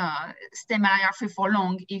to, stay malaria-free for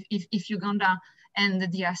long if Uganda and the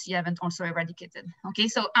DRC haven't also eradicated. Okay,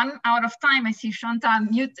 so I'm out of time. I see Shanta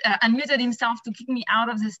unmuted himself to kick me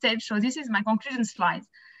out of the stage. So this is my conclusion slide.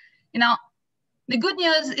 The good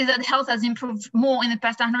news is that health has improved more in the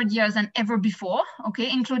past 100 years than ever before, okay,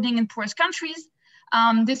 including in poorest countries.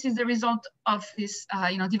 This is the result of this,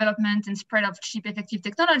 development and spread of cheap, effective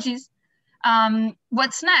technologies.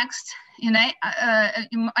 What's next?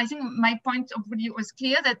 I think my point of view was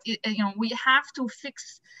clear that we have to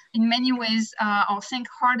fix, in many ways, or think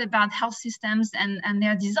hard about health systems and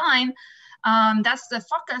their design. That's the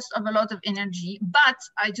focus of a lot of energy, but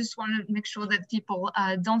I just want to make sure that people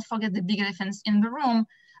don't forget the big elephants in the room,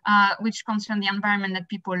 which concern the environment that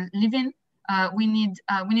people live in. We need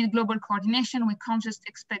global coordination. We can't just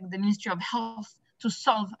expect the Ministry of Health to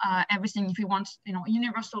solve everything. If we want,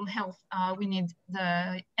 universal health, we need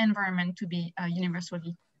the environment to be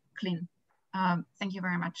universally clean. Thank you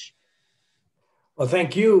very much. Well,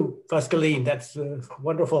 thank you, Pascaline. That's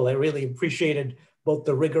wonderful. I really appreciated both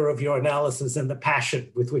the rigor of your analysis and the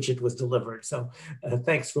passion with which it was delivered. So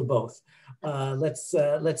thanks for both.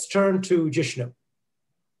 Let's turn to Jishnu.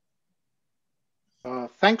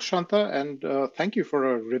 Thanks, Shanta, and thank you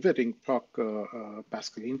for a riveting talk,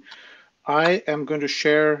 Pascaline. I am going to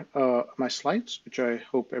share my slides, which I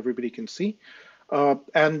hope everybody can see.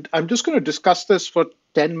 And I'm just going to discuss this for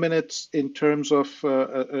 10 minutes in terms of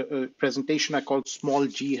a presentation I call Small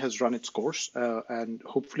G Has Run Its Course, and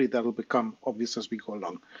hopefully that'll become obvious as we go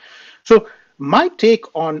along. So my take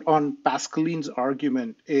on Pascaline's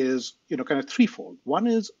argument is, kind of threefold. One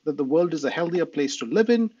is that the world is a healthier place to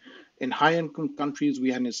live in. In high-income countries,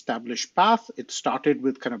 we had an established path. It started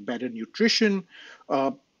with kind of better nutrition,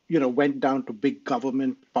 went down to big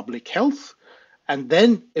government, public health, and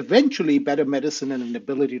then eventually better medicine and an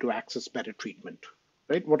ability to access better treatment.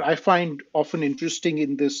 Right? What I find often interesting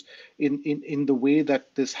in this, in the way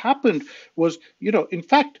that this happened was, in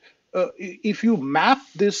fact, if you map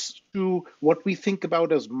this to what we think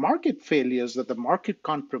about as market failures, that the market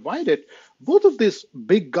can't provide it, both of this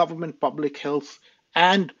big government, public health,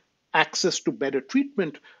 and access to better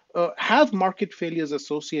treatment have market failures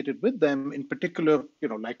associated with them. In particular,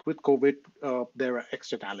 like with COVID, there are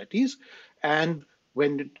externalities. And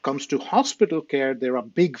when it comes to hospital care, there are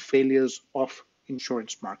big failures of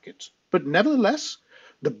insurance markets. But nevertheless,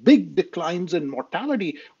 the big declines in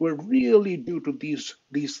mortality were really due to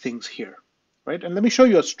these things here, right? And let me show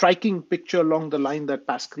you a striking picture along the line that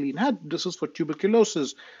Pascaline had. This is for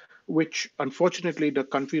tuberculosis, which unfortunately the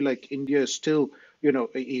country like India is still,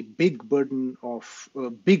 a big burden of a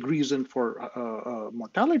big reason for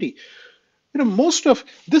mortality. Most of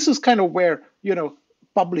this is kind of where,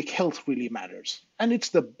 public health really matters. And it's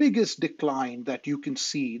the biggest decline that you can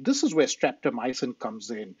see. This is where streptomycin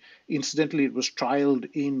comes in. Incidentally, it was trialed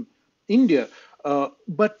in India,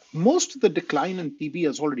 but most of the decline in TB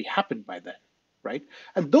has already happened by then, right?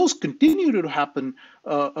 And those continue to happen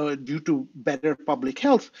due to better public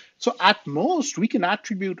health. So at most, we can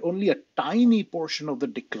attribute only a tiny portion of the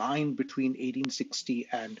decline between 1860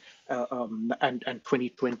 and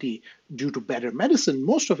 2020 due to better medicine.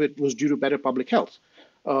 Most of it was due to better public health.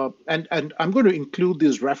 And I'm going to include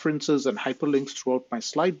these references and hyperlinks throughout my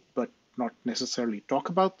slide, but not necessarily talk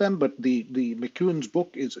about them. But the McEwen's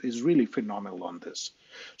book is really phenomenal on this.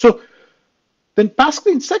 So then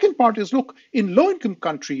Pascaline's second part is, look, in low-income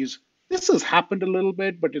countries, this has happened a little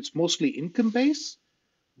bit, but it's mostly income-based.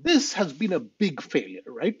 This has been a big failure,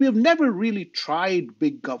 right? We have never really tried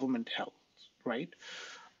big government health, right?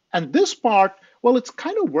 And this part, well, it's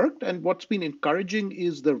kind of worked. And what's been encouraging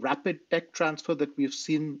is the rapid tech transfer that we've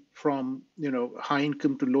seen from, high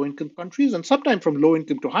income to low income countries, and sometimes from low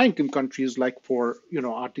income to high income countries, like for,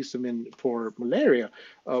 artemisinin for malaria,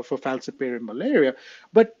 for falciparum malaria.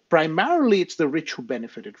 But primarily, it's the rich who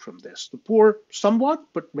benefited from this. The poor, somewhat,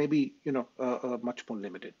 but maybe, much more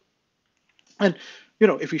limited. And,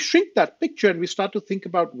 if we shrink that picture and we start to think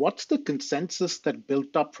about what's the consensus that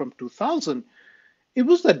built up from 2000, it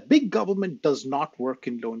was that big government does not work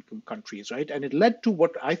in low-income countries, right? And it led to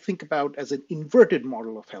what I think about as an inverted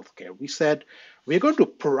model of healthcare. We said, we're going to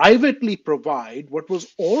privately provide what was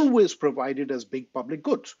always provided as big public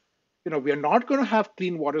goods. We are not going to have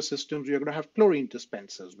clean water systems. We are going to have chlorine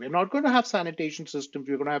dispensers. We're not going to have sanitation systems.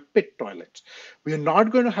 We're going to have pit toilets. We are not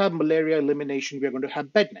going to have malaria elimination. We're going to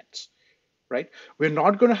have bed nets. Right? We're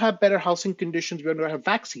not going to have better housing conditions. We're going to have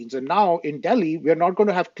vaccines. And now in Delhi, we're not going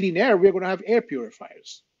to have clean air. We're going to have air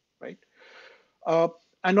purifiers, right?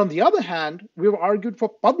 And on the other hand, we've argued for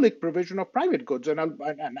public provision of private goods. And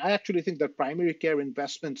I actually think that primary care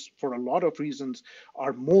investments, for a lot of reasons,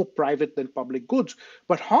 are more private than public goods.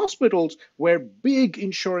 But hospitals where big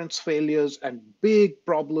insurance failures and big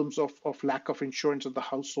problems of lack of insurance in the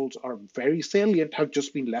households are very salient have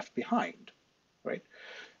just been left behind, right?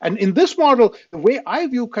 And in this model, the way I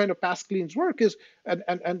view kind of Pascaline's work is,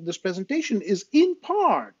 and this presentation is in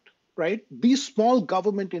part, right, these small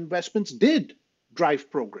government investments did drive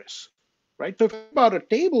progress, right? So if you think about a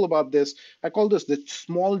table about this, I call this the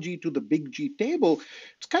small g to the big G table.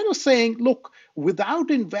 It's kind of saying, look, without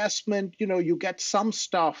investment, you get some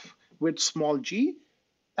stuff with small g,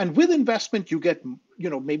 and with investment, you get,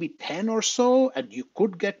 maybe 10 or so, and you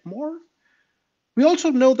could get more. We also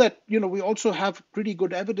know that, we also have pretty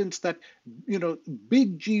good evidence that,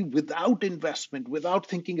 big G without investment, without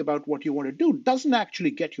thinking about what you want to do, doesn't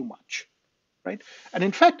actually get you much, right? And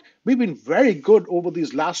in fact, we've been very good over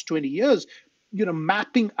these last 20 years,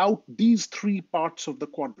 mapping out these three parts of the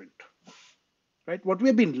quadrant, right? What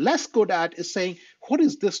we've been less good at is saying, what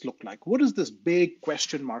does this look like? What does this big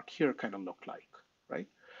question mark here kind of look like, right?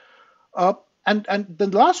 And the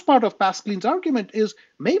last part of Pascaline's argument is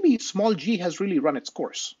maybe small g has really run its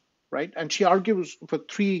course, right? And she argues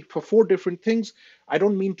for four different things. I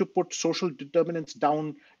don't mean to put social determinants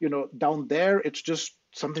down there. It's just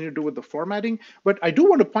something to do with the formatting. But I do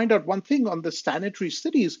want to point out one thing on the sanitary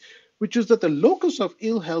cities, which is that the locus of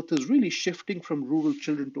ill health is really shifting from rural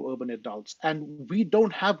children to urban adults. And we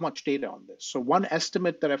don't have much data on this. So one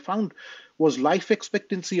estimate that I found was life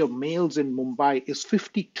expectancy of males in Mumbai is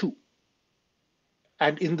 52.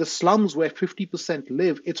 And in the slums where 50%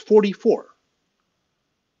 live, it's 44,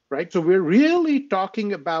 right? So we're really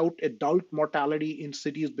talking about adult mortality in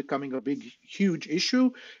cities becoming a big, huge issue.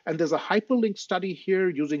 And there's a hyperlink study here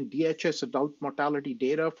using DHS adult mortality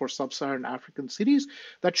data for sub-Saharan African cities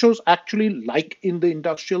that shows actually, like in the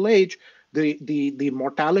industrial age, the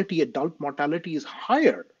mortality, adult mortality is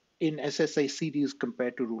higher in SSA cities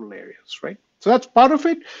compared to rural areas, right? So that's part of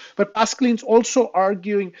it. But Pascaline's also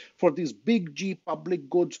arguing for these big G public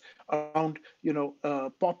goods around,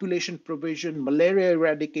 population provision, malaria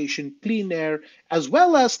eradication, clean air, as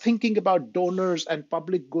well as thinking about donors and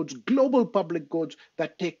public goods, global public goods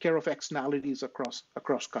that take care of externalities across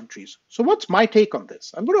countries. So what's my take on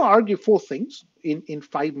this? I'm going to argue four things in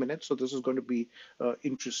 5 minutes. So this is going to be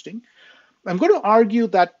interesting. I'm going to argue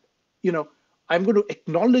that, I'm going to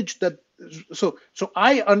acknowledge that. So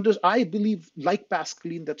I believe, like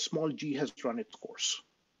Pascaline, that small g has run its course,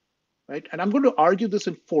 right? And I'm going to argue this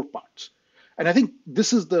in four parts. And I think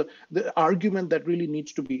this is the argument that really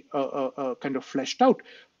needs to be kind of fleshed out.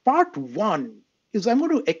 Part one is I'm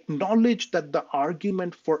going to acknowledge that the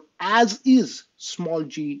argument for as is small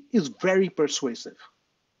g is very persuasive.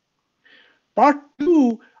 Part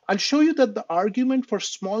two, I'll show you that the argument for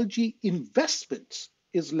small g investments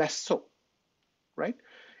is less so. Right?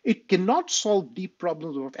 It cannot solve deep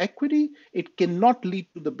problems of equity. It cannot lead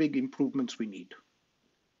to the big improvements we need.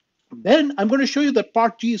 then I'm going to show you that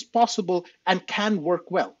Part G is possible and can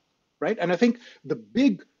work well, right? And I think the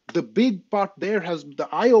big part there has the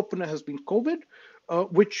eye opener has been COVID,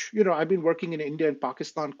 which I've been working in India and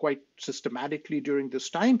Pakistan quite systematically during this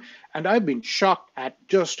time, and I've been shocked at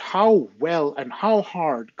just how well and how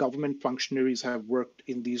hard government functionaries have worked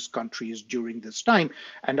in these countries during this time.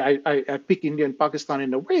 And I pick India and Pakistan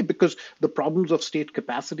in a way because the problems of state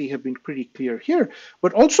capacity have been pretty clear here,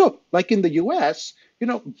 but also like in the US.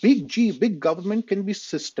 Big government can be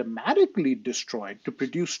systematically destroyed to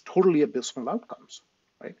produce totally abysmal outcomes,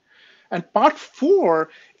 right? And part 4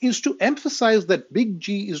 is to emphasize that big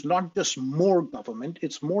G is not just more government,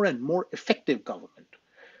 it's more and more effective government.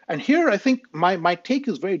 And here I think my take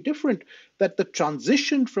is very different, that the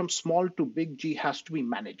transition from small to big G has to be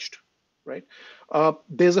managed, right?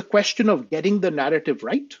 There's a question of getting the narrative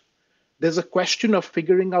right. There's a question of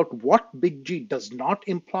figuring out what big G does not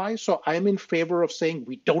imply. So I'm in favor of saying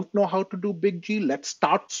we don't know how to do big G. Let's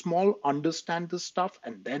start small, understand this stuff,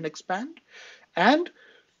 and then expand. And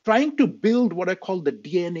trying to build what I call the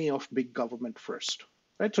DNA of big government first.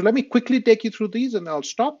 Right? So let me quickly take you through these and I'll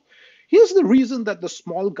stop. Here's the reason that the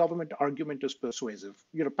small government argument is persuasive.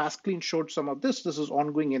 Pascaline showed some of this. This is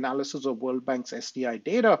ongoing analysis of World Bank's SDI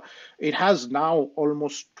data. It has now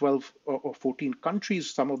almost 12 or 14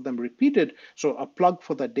 countries, some of them repeated. So a plug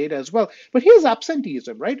for that data as well. But here's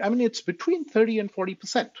absenteeism, right? I mean, it's between 30 and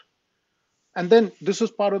 40%. And then this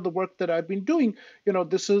is part of the work that I've been doing.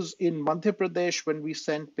 This is in Madhya Pradesh when we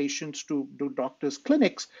send patients to do doctors'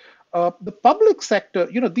 clinics. The public sector,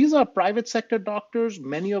 these are private sector doctors.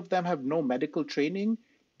 Many of them have no medical training.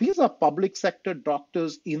 These are public sector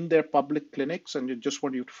doctors in their public clinics, and I just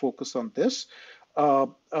want you to focus on this.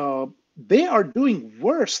 They are doing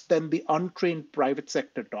worse than the untrained private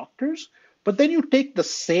sector doctors. But then you take the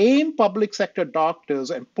same public sector doctors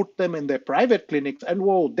and put them in their private clinics, and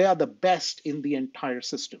whoa, they are the best in the entire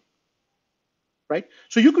system, right?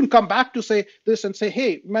 So you can come back to say this and say,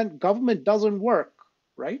 hey, man, government doesn't work,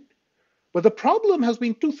 right? But the problem has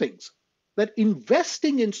been two things, that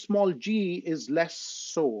investing in small g is less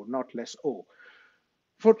so, not less o,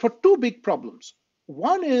 for two big problems.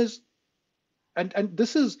 One is, and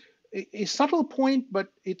this is a subtle point, but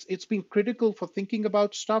it's been critical for thinking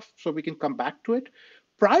about stuff, so we can come back to it.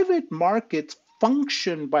 Private markets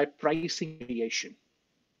function by pricing variation,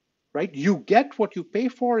 right? You get what you pay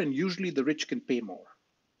for, and usually the rich can pay more,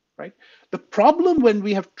 right? The problem when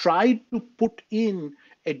we have tried to put in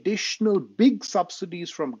additional big subsidies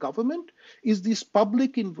from government is these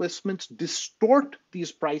public investments distort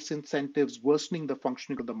these price incentives, worsening the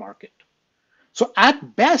functioning of the market. So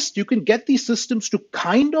at best, you can get these systems to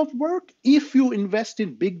kind of work if you invest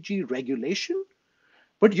in big G regulation,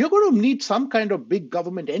 but you're going to need some kind of big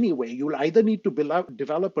government anyway. You'll either need to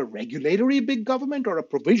develop a regulatory big government or a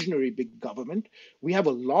provisionary big government. We have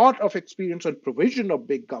a lot of experience on provision of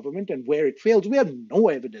big government, and where it fails, we have no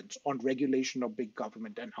evidence on regulation of big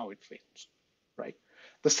government and how it fails, right?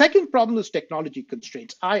 The second problem is technology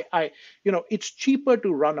constraints. It's cheaper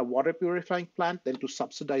to run a water purifying plant than to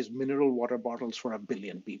subsidize mineral water bottles for 1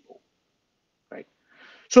 billion people, right?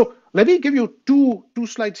 So let me give you two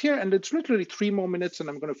slides here, and it's literally 3 more minutes, and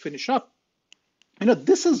I'm going to finish up.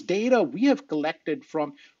 This is data we have collected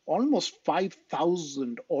from almost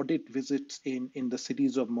 5,000 audit visits in the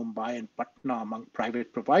cities of Mumbai and Patna among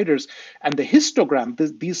private providers. And the histogram,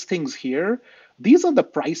 these things here, these are the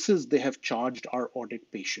prices they have charged our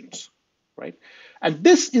audit patients, right? And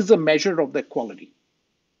this is a measure of their quality,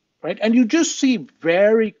 right? And you just see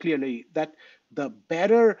very clearly that the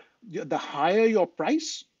higher your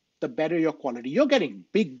price, the better your quality. You're getting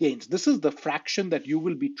big gains. This is the fraction that you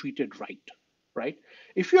will be treated right?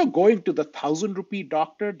 If you're going to the 1,000 rupee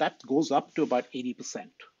doctor, that goes up to about 80%.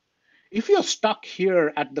 If you're stuck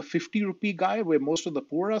here at the 50 rupee guy where most of the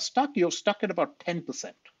poor are stuck, you're stuck at about 10%,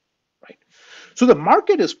 right? So the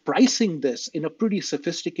market is pricing this in a pretty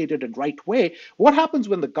sophisticated and right way. What happens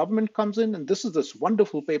when the government comes in? And this is this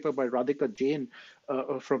wonderful paper by Radhika Jain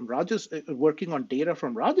from working on data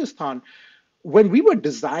from Rajasthan. When we were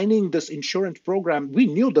designing this insurance program, we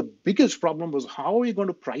knew the biggest problem was how are we going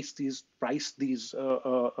to price these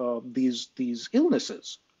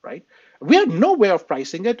illnesses, right? We had no way of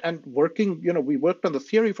pricing it, and we worked on the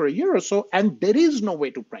theory for a year or so, and there is no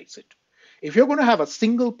way to price it. If you're going to have a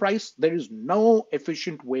single price, there is no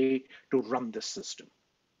efficient way to run this system,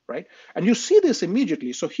 right? And you see this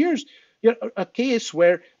immediately. So here's a case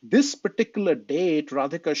where this particular date,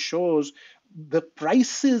 Radhika shows the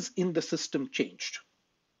prices in the system changed,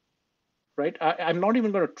 right? I'm not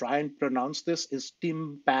even going to try and pronounce this, is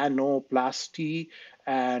tympanoplasty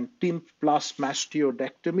and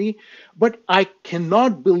tymplasmastectomy. But I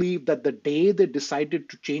cannot believe that the day they decided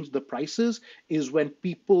to change the prices is when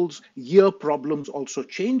people's ear problems also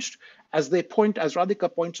changed. As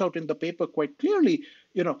Radhika points out in the paper quite clearly,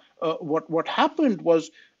 what happened was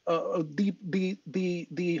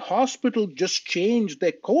the hospital just changed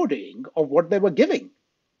their coding of what they were giving.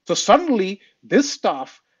 So suddenly this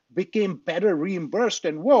stuff became better reimbursed,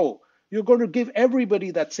 and whoa, you're going to give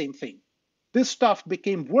everybody that same thing. This stuff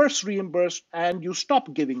became worse reimbursed, and you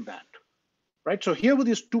stop giving that, right? So here were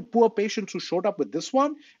these two poor patients who showed up with this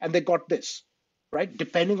one, and they got this, right?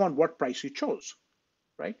 Depending on what price you chose,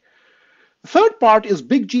 right? The third part is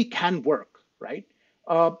Big G can work, right?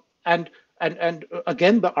 Uh, and and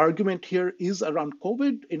again, the argument here is around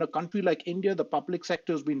COVID. In a country like India, the public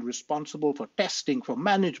sector has been responsible for testing, for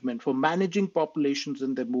management, for managing populations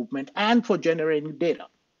in their movement, and for generating data.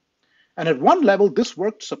 And at one level, this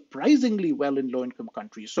worked surprisingly well in low-income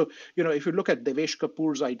countries. So, if you look at Devesh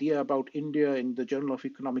Kapoor's idea about India in the Journal of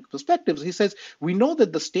Economic Perspectives, he says, we know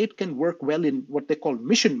that the state can work well in what they call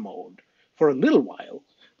mission mode for a little while,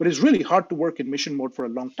 but it's really hard to work in mission mode for a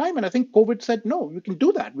long time. And I think COVID said, no, we can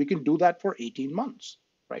do that. We can do that for 18 months,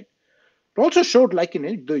 right? It also showed, like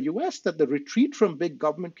in the US, that the retreat from big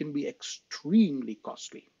government can be extremely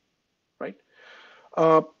costly, right?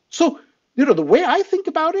 So, the way I think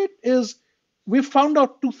about it is we've found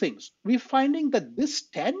out two things. We're finding that this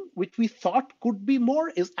 10, which we thought could be more,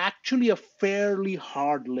 is actually a fairly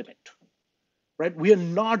hard limit, right? We are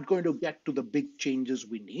not going to get to the big changes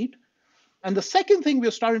we need. And the second thing we're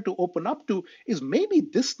starting to open up to is maybe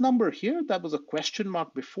this number here, that was a question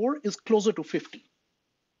mark before, is closer to 50,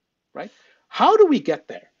 right? How do we get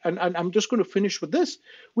there? And I'm just going to finish with this,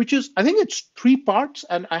 which is, I think it's three parts,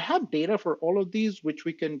 and I have data for all of these, which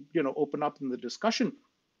we can, open up in the discussion.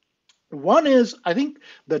 One is, I think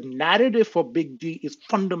the narrative for Big G is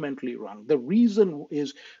fundamentally wrong. The reason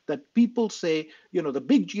is that people say, the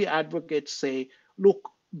Big G advocates say, look,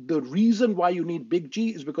 the reason why you need Big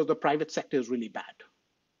G is because the private sector is really bad.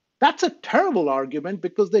 That's a terrible argument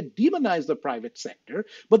because they demonize the private sector,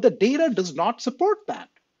 but the data does not support that.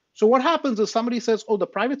 So what happens is somebody says, oh, the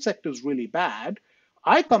private sector is really bad.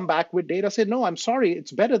 I come back with data, say, no, I'm sorry,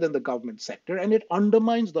 it's better than the government sector. And it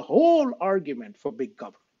undermines the whole argument for big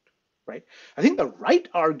government, right? I think the right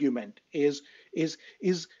argument is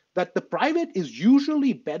that the private is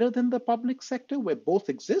usually better than the public sector where both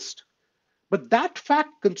exist. But that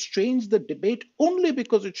fact constrains the debate only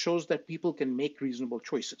because it shows that people can make reasonable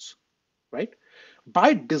choices, right?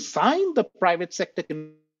 By design, the private sector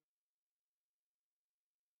can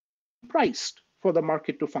be priced for the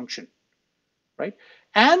market to function, right?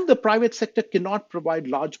 And the private sector cannot provide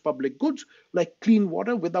large public goods like clean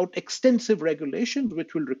water without extensive regulations,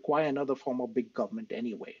 which will require another form of big government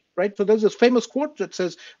anyway, right? So there's this famous quote that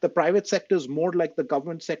says the private sector is more like the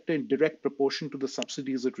government sector in direct proportion to the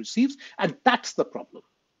subsidies it receives, and that's the problem,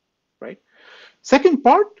 right? Second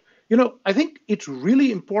part, I think it's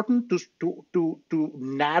really important to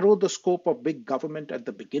narrow the scope of big government at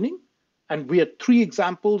the beginning. And we have three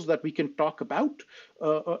examples that we can talk about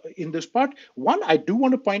in this part. One, I do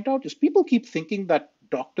want to point out is people keep thinking that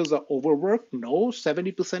doctors are overworked. No,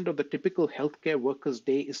 70% of the typical healthcare worker's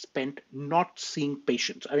day is spent not seeing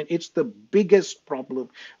patients. I mean, it's the biggest problem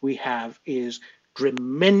we have is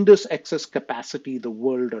tremendous excess capacity the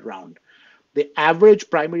world around. The average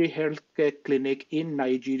primary healthcare clinic in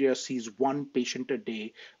Nigeria sees one patient a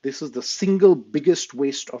day. This is the single biggest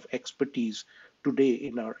waste of expertise today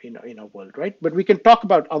in our world, right? But we can talk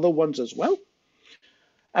about other ones as well.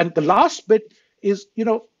 And the last bit is,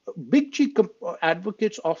 Big G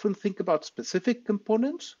advocates often think about specific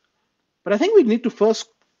components, but I think we need to first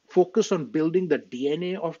focus on building the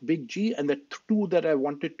DNA of Big G. And the two that I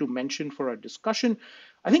wanted to mention for our discussion,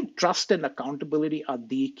 I think trust and accountability are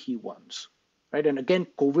the key ones. Right. And again,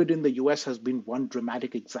 COVID in the US has been one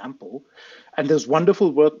dramatic example. And there's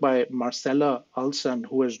wonderful work by Marcella Alsan,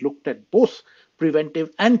 who has looked at both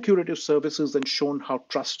preventive and curative services and shown how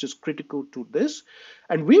trust is critical to this.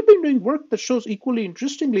 And we've been doing work that shows equally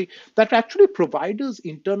interestingly that actually providers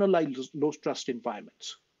internalize low trust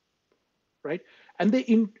environments. Right. And they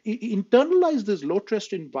internalize this low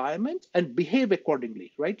trust environment and behave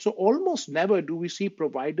accordingly. Right. So almost never do we see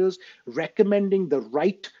providers recommending the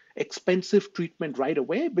right expensive treatment right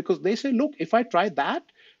away because they say, look, if I try that,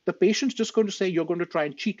 the patient's just going to say, you're going to try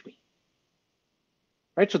and cheat me.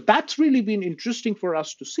 Right. So that's really been interesting for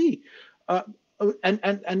us to see. And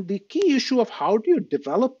the key issue of how do you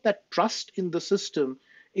develop that trust in the system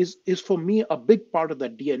is for me a big part of the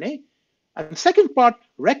DNA. And the second part,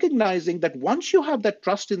 recognizing that once you have that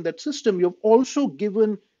trust in that system, you've also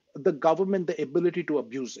given the government the ability to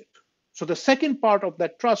abuse it. So the second part of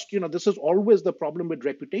that trust, this is always the problem with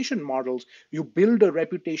reputation models. You build a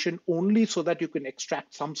reputation only so that you can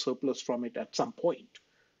extract some surplus from it at some point,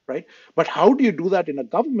 right? But how do you do that in a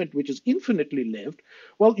government which is infinitely lived?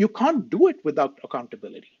 Well, you can't do it without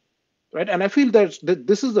accountability. Right. And I feel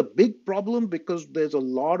this is a big problem because there's a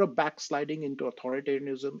lot of backsliding into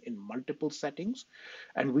authoritarianism in multiple settings.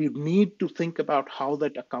 And we need to think about how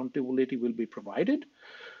that accountability will be provided.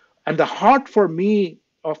 And the heart for me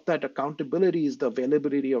of that accountability is the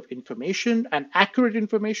availability of information and accurate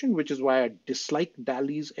information, which is why I dislike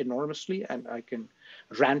DALIs enormously. And I can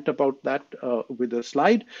rant about that with a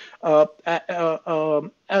slide, both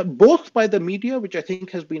by the media, which I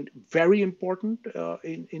think has been very important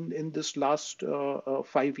in this last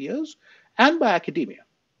 5 years, and by academia.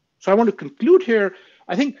 So I want to conclude here.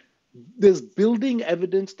 I think there's building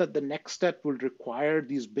evidence that the next step will require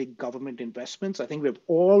these big government investments. I think we've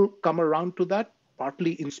all come around to that,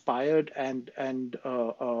 partly inspired and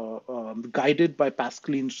guided by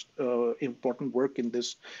Pascaline's important work in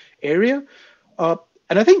this area.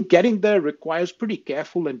 And I think getting there requires pretty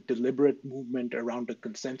careful and deliberate movement around a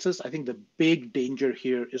consensus. I think the big danger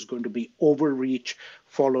here is going to be overreach,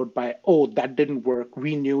 followed by, oh, that didn't work.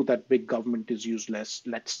 We knew that big government is useless.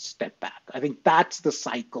 Let's step back. I think that's the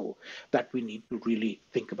cycle that we need to really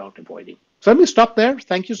think about avoiding. So let me stop there.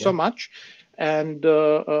 Thank you so much. And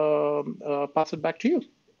pass it back to you.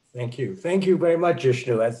 Thank you. Thank you very much,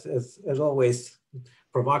 Jishnu. As always,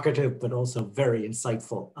 provocative, but also very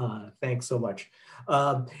insightful. Thanks so much.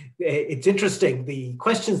 It's interesting. The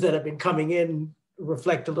questions that have been coming in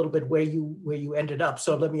reflect a little bit where you ended up.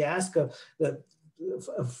 So let me ask the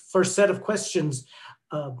first set of questions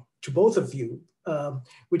to both of you,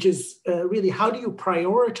 which is really, how do you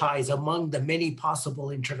prioritize among the many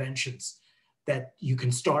possible interventions that you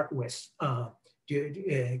can start with? Can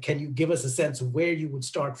you give us a sense of where you would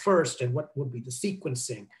start first and what would be the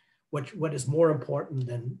sequencing? What is more important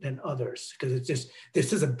than others? Because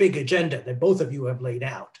this is a big agenda that both of you have laid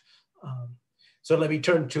out. So let me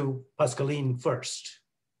turn to Pascaline first.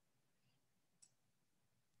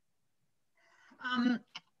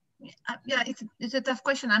 Yeah, it's a tough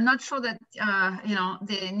question. I'm not sure that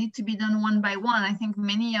they need to be done one by one. I think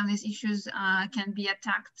many of these issues can be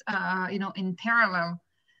attacked in parallel.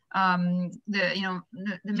 The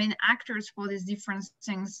main actors for these different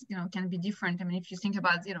things can be different. I mean, if you think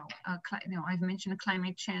about I've mentioned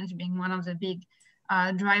climate change being one of the big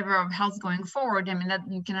driver of health going forward. I mean, that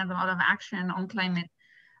you can have a lot of action on climate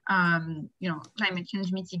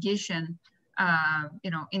change mitigation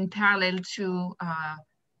in parallel to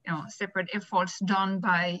separate efforts done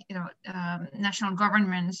by national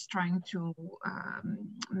governments trying to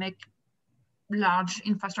make large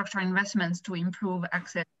infrastructure investments to improve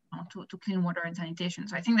access to clean water and sanitation.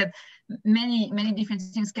 So I think that many different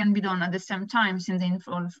things can be done at the same time, since they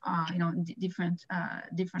involve different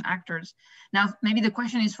actors. Now, maybe the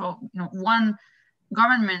question is for one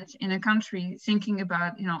government in a country thinking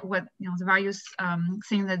about what the various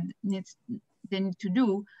things that they need to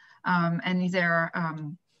do, and is there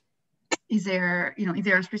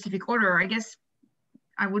a specific order? I guess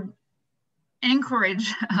I would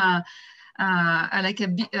encourage like a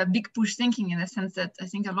big push thinking, in the sense that I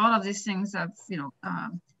think a lot of these things have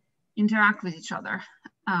interact with each other,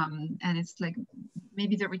 and it's like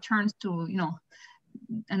maybe the returns to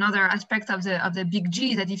another aspect of the big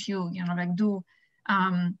G, that if you do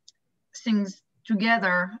things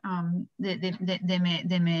together, there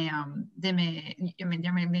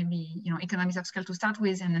may be economies of scale to start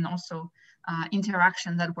with, and then also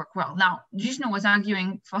interaction that work well. Now, Jishnu was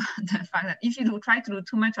arguing for the fact that if you try to do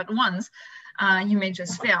too much at once, you may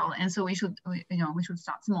just fail, and so we should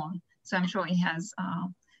start small. So I'm sure he has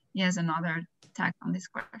another take on this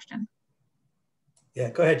question. Yeah,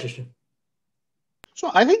 go ahead, Jishnu. So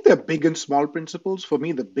I think there are big and small principles. For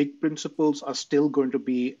me, the big principles are still going to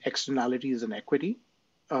be externalities and equity.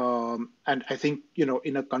 And I think,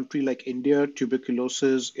 in a country like India,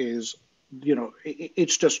 tuberculosis is,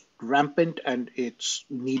 it's just rampant and it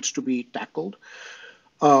needs to be tackled.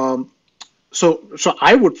 So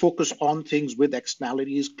I would focus on things with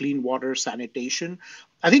externalities, clean water, sanitation.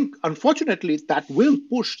 I think, unfortunately, that will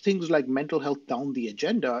push things like mental health down the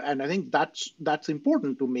agenda. And I think that's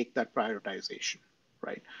important to make that prioritization.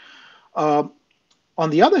 Right. On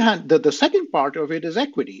the other hand, the second part of it is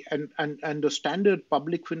equity, and the standard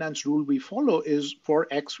public finance rule we follow is for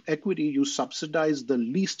equity, you subsidize the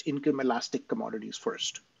least income elastic commodities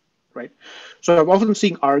first. right? So I've often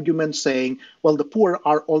seen arguments saying, well, the poor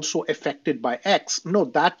are also affected by X. No,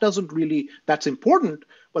 that's important.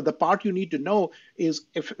 But the part you need to know is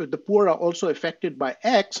if the poor are also affected by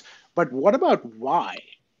X, but what about Y?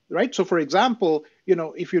 Right. So, for example,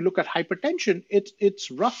 if you look at hypertension,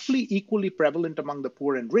 it's roughly equally prevalent among the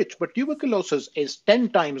poor and rich, but tuberculosis is 10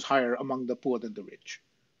 times higher among the poor than the rich.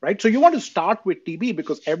 Right. So you want to start with TB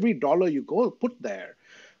because every dollar you put there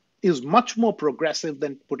is much more progressive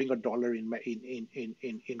than putting a dollar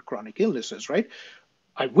in chronic illnesses. Right.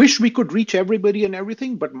 I wish we could reach everybody and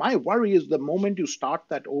everything, but my worry is the moment you start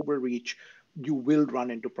that overreach, you will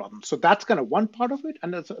run into problems. So that's kind of one part of it.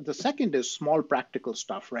 And the second is small practical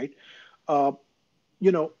stuff, right? Uh,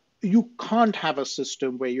 you can't have a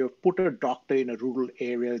system where you put a doctor in a rural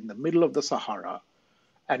area in the middle of the Sahara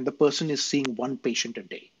and the person is seeing one patient a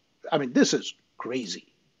day. I mean, this is crazy.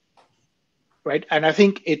 Right, and I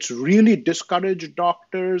think it's really discouraged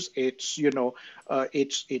doctors. It's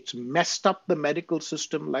messed up the medical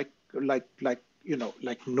system like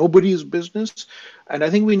nobody's business. And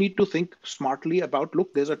I think we need to think smartly about,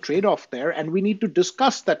 look, there's a trade-off there, and we need to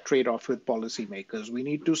discuss that trade-off with policymakers. We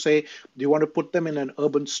need to say, do you want to put them in an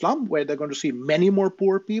urban slum where they're going to see many more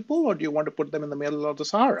poor people, or do you want to put them in the middle of the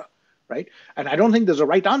Sahara? Right? And I don't think there's a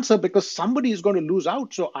right answer because somebody is going to lose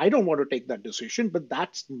out. So I don't want to take that decision, but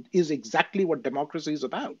that is exactly what democracy is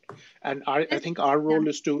about. And I think our role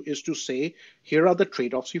is to say, here are the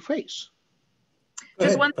trade-offs you face.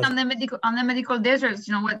 Just one on the medical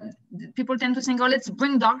deserts, what people tend to think, oh, let's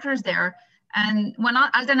bring doctors there. And one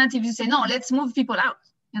alternative is say, no, let's move people out.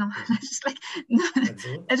 Let's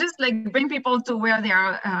just bring people to where there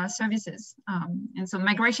are services. And so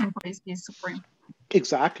migration policy is super important.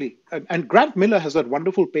 Exactly. And Grant Miller has that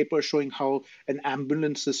wonderful paper showing how an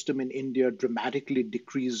ambulance system in India dramatically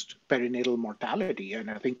decreased perinatal mortality. And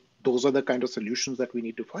I think those are the kind of solutions that we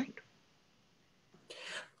need to find.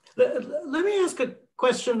 Let me ask a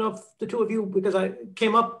question of the two of you, because I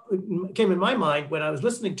came in my mind when I was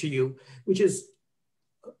listening to you, which is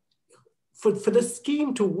for the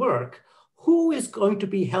scheme to work, who is going to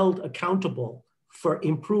be held accountable for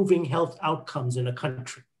improving health outcomes in a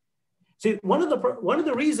country? See, one of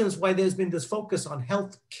the reasons why there's been this focus on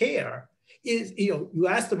health care is, you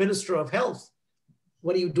ask the Minister of Health,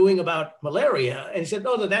 what are you doing about malaria? And he said,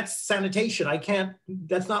 no, that's sanitation.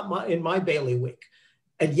 That's not in my bailiwick.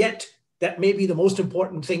 And yet that may be the most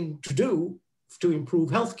important thing to do to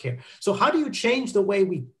improve healthcare. So how do you change the way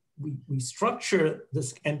we structure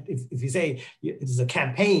this? And if you say it is a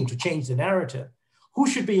campaign to change the narrative, who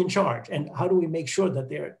should be in charge? And how do we make sure that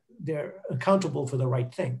they're accountable for the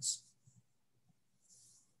right things?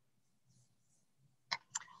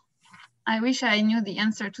 I wish I knew the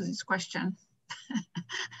answer to this question.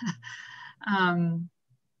 In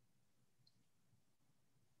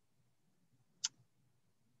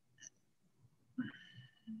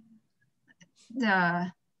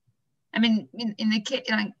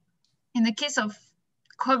the case of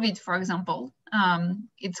COVID, for example,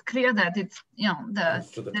 it's clear that it's the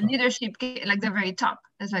leadership, the very top.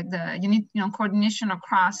 It's you need coordination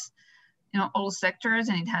across all sectors,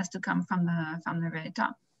 and it has to come from the very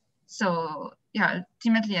top. So yeah,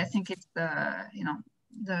 ultimately, I think it's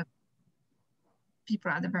the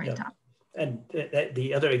people at the very top. And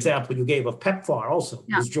the other example you gave of PEPFAR also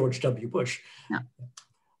was George W. Bush. Yeah.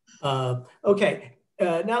 Okay.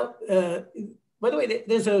 Now, by the way,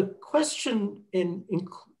 there's a question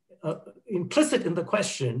implicit in the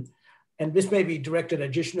question, and this may be directed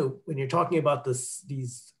at Jishnu when you're talking about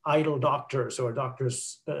these idle doctors or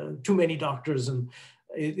doctors, too many doctors, and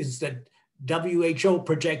is that WHO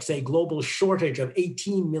projects a global shortage of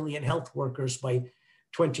 18 million health workers by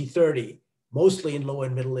 2030, mostly in low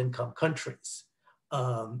and middle income countries.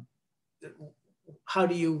 How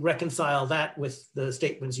do you reconcile that with the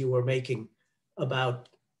statements you were making about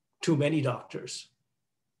too many doctors?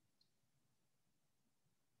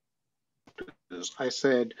 I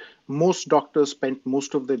said most doctors spend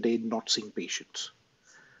most of the day not seeing patients.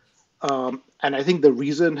 And I think the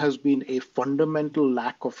reason has been a fundamental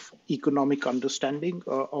lack of economic understanding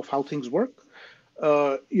of how things work.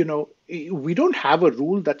 We don't have a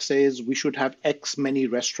rule that says we should have X many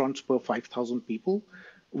restaurants per 5,000 people.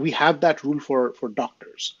 We have that rule for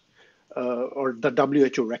doctors, or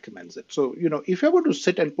the WHO recommends it. So, if you're going to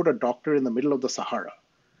sit and put a doctor in the middle of the Sahara,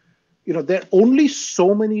 there are only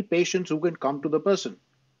so many patients who can come to the person,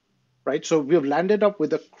 right? So we've landed up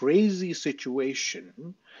with a crazy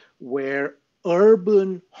situation where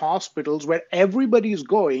urban hospitals where everybody's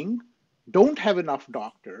going don't have enough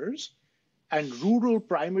doctors, and rural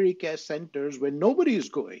primary care centers where nobody is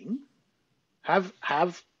going have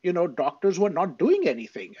doctors were not doing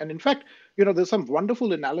anything. And in fact, there's some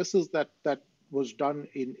wonderful analysis that was done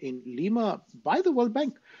in Lima by the World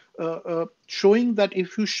Bank, showing that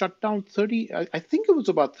if you shut down 30, I think it was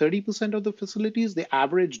about 30% of the facilities, the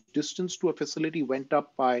average distance to a facility went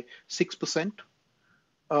up by 6%.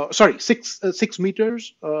 Sorry, 6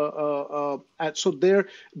 meters. And so the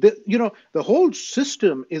whole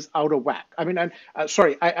system is out of whack. I mean, and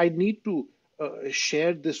sorry, I need to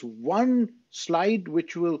share this one slide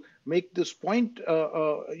which will make this point,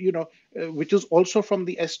 which is also from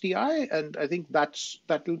the SDI, and I think that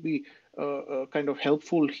will be kind of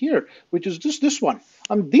helpful here, which is just this one.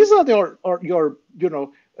 These are your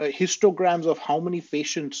histograms of how many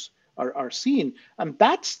patients are seen, and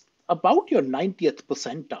that's about your 90th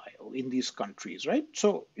percentile in these countries, right?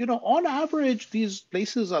 So, on average, these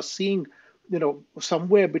places are seeing,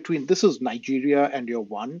 somewhere between, this is Nigeria and your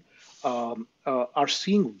one, are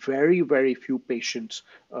seeing very, very few patients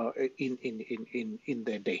in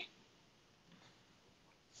their day.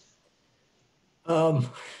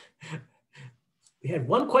 We had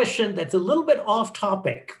one question that's a little bit off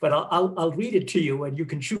topic, but I'll read it to you and you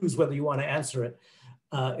can choose whether you want to answer it.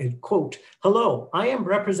 Quote, "Hello, I am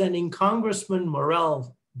representing Congressman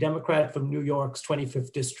Morell, Democrat from New York's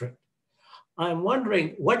 25th District. I'm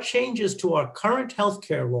wondering what changes to our current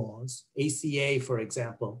healthcare laws, ACA, for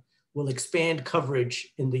example, will expand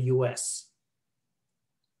coverage in the US?"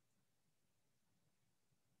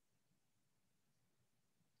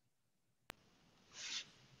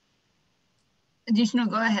 Jishnu,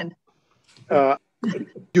 go ahead.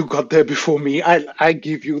 You got there before me. I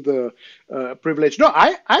give you the privilege. No,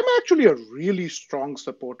 I'm actually a really strong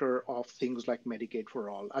supporter of things like Medicaid for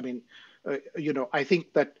all. I mean, I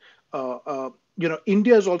think that,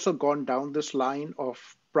 India has also gone down this line of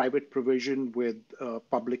private provision with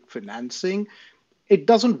public financing. It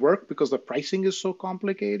doesn't work because the pricing is so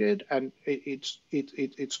complicated and it's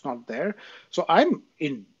not there. So I'm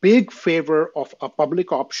in big favor of a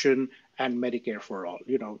public option and Medicare for all.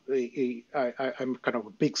 I'm kind of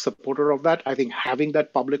a big supporter of that. I think having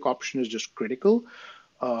that public option is just critical.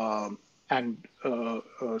 So,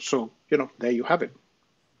 there you have it.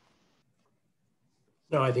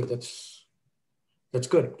 No, I think that's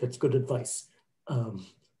good. That's good advice.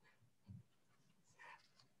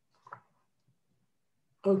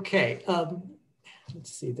 Okay,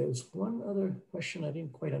 let's see. There's one other question I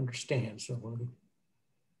didn't quite understand. So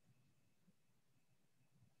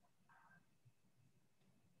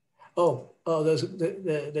there's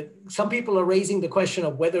some people are raising the question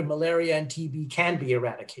of whether malaria and TB can be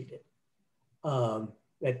eradicated.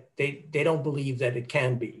 That they don't believe that it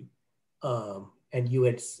can be. And you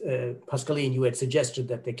had, Pascaline, you had suggested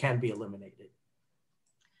that they can be eliminated.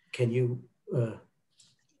 Can you?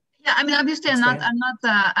 Yeah, I mean, obviously, I'm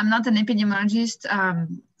not an epidemiologist,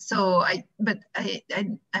 but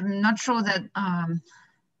I'm not sure that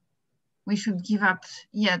we should give up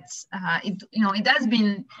yet. It has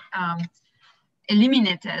been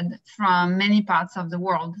eliminated from many parts of the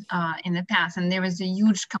world in the past, and there was a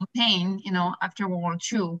huge campaign, after World War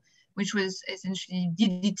II, which was essentially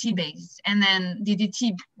DDT based, and then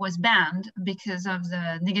DDT was banned because of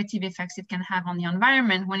the negative effects it can have on the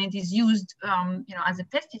environment when it is used, as a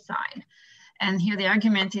pesticide. And here the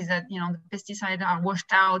argument is that the pesticides are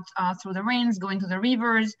washed out through the rains, go into the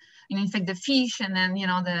rivers, infect the fish, and then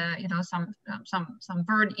some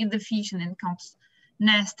bird eat the fish and then comes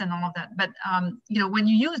nest and all of that. But when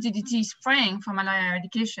you use DDT spraying for malaria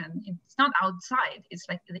eradication, it's not outside. It's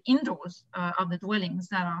like the indoors of the dwellings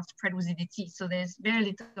that are spread with DDT. So there's very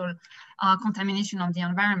little contamination of the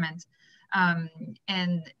environment,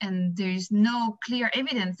 and there's no clear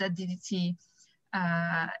evidence that DDT,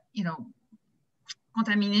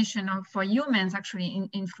 contamination for humans actually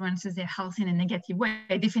influences their health in a negative way.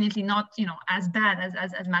 Definitely not, as bad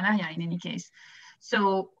as malaria in any case.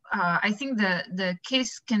 So I think the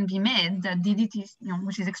case can be made that DDT,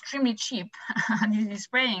 which is extremely cheap, DDT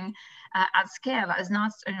spraying at scale has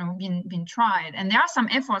not been tried. And there are some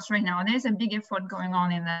efforts right now. There's a big effort going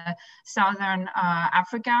on in the Southern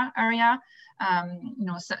Africa area.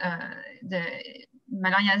 The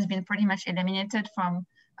malaria has been pretty much eliminated from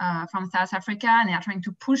South Africa, and they are trying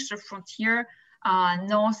to push the frontier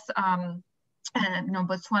north.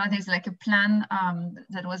 Botswana, there's like a plan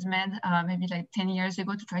that was made maybe like 10 years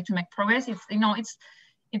ago to try to make progress.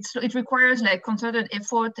 It requires like concerted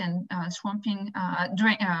effort and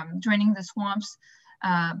draining the swamps.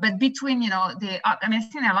 But between, I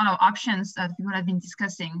think there are a lot of options that people have been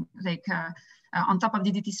discussing, like on top of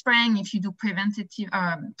DDT spraying, if you do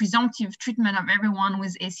presumptive treatment of everyone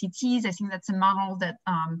with ACTs, I think that's a model that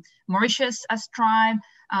Mauritius has tried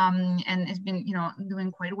and has been,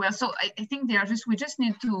 doing quite well. So I think we just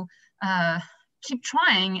need to keep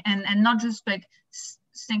trying and not just like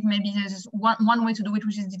think maybe there's just one way to do it,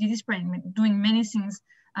 which is DDT spraying, doing many things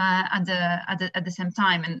at the same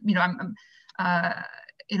time. And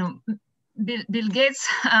Bill Gates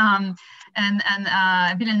and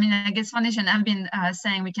Bill and Melinda Gates Foundation have been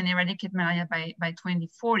saying we can eradicate malaria by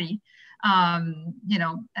 2040.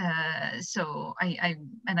 So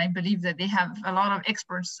I believe that they have a lot of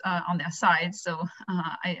experts on their side. So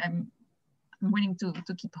I'm willing to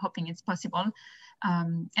keep hoping it's possible.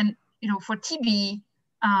 And for TB,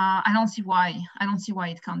 I don't see why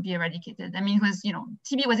it can't be eradicated. I mean, because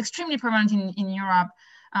TB was extremely prevalent in Europe.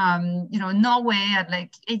 Norway had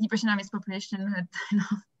like 80% of its population had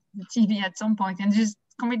TB at some point, and just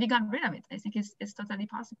completely got rid of it. I think it's totally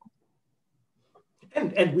possible.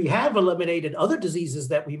 And we have eliminated other diseases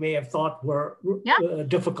that we may have thought were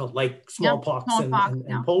difficult, like smallpox and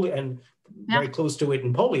polio, and very close to it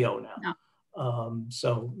in polio now.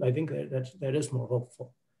 So I think that is more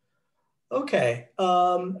hopeful. Okay,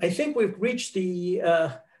 I think we've reached the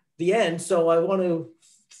end. So I want to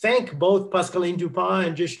thank both Pascaline Dupas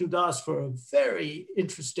and Jishnu Das for a very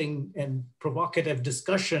interesting and provocative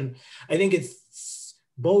discussion. I think it's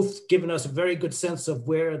both given us a very good sense of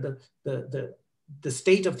where the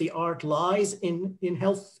state of the art lies in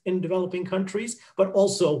health in developing countries, but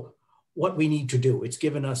also what we need to do. It's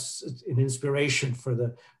given us an inspiration for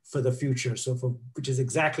the future. Which is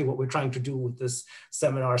exactly what we're trying to do with this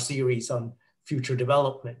seminar series on future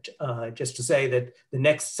development. Just to say that the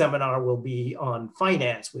next seminar will be on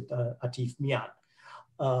finance with Atif Mian.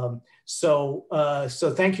 So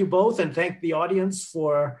thank you both, and thank the audience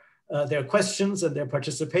for their questions and their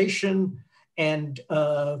participation, and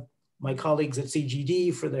my colleagues at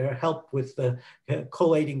CGD for their help with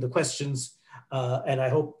collating the questions. And I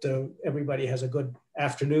hope everybody has a good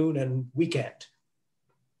afternoon and weekend.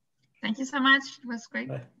 Thank you so much. It was great.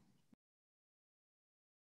 Bye.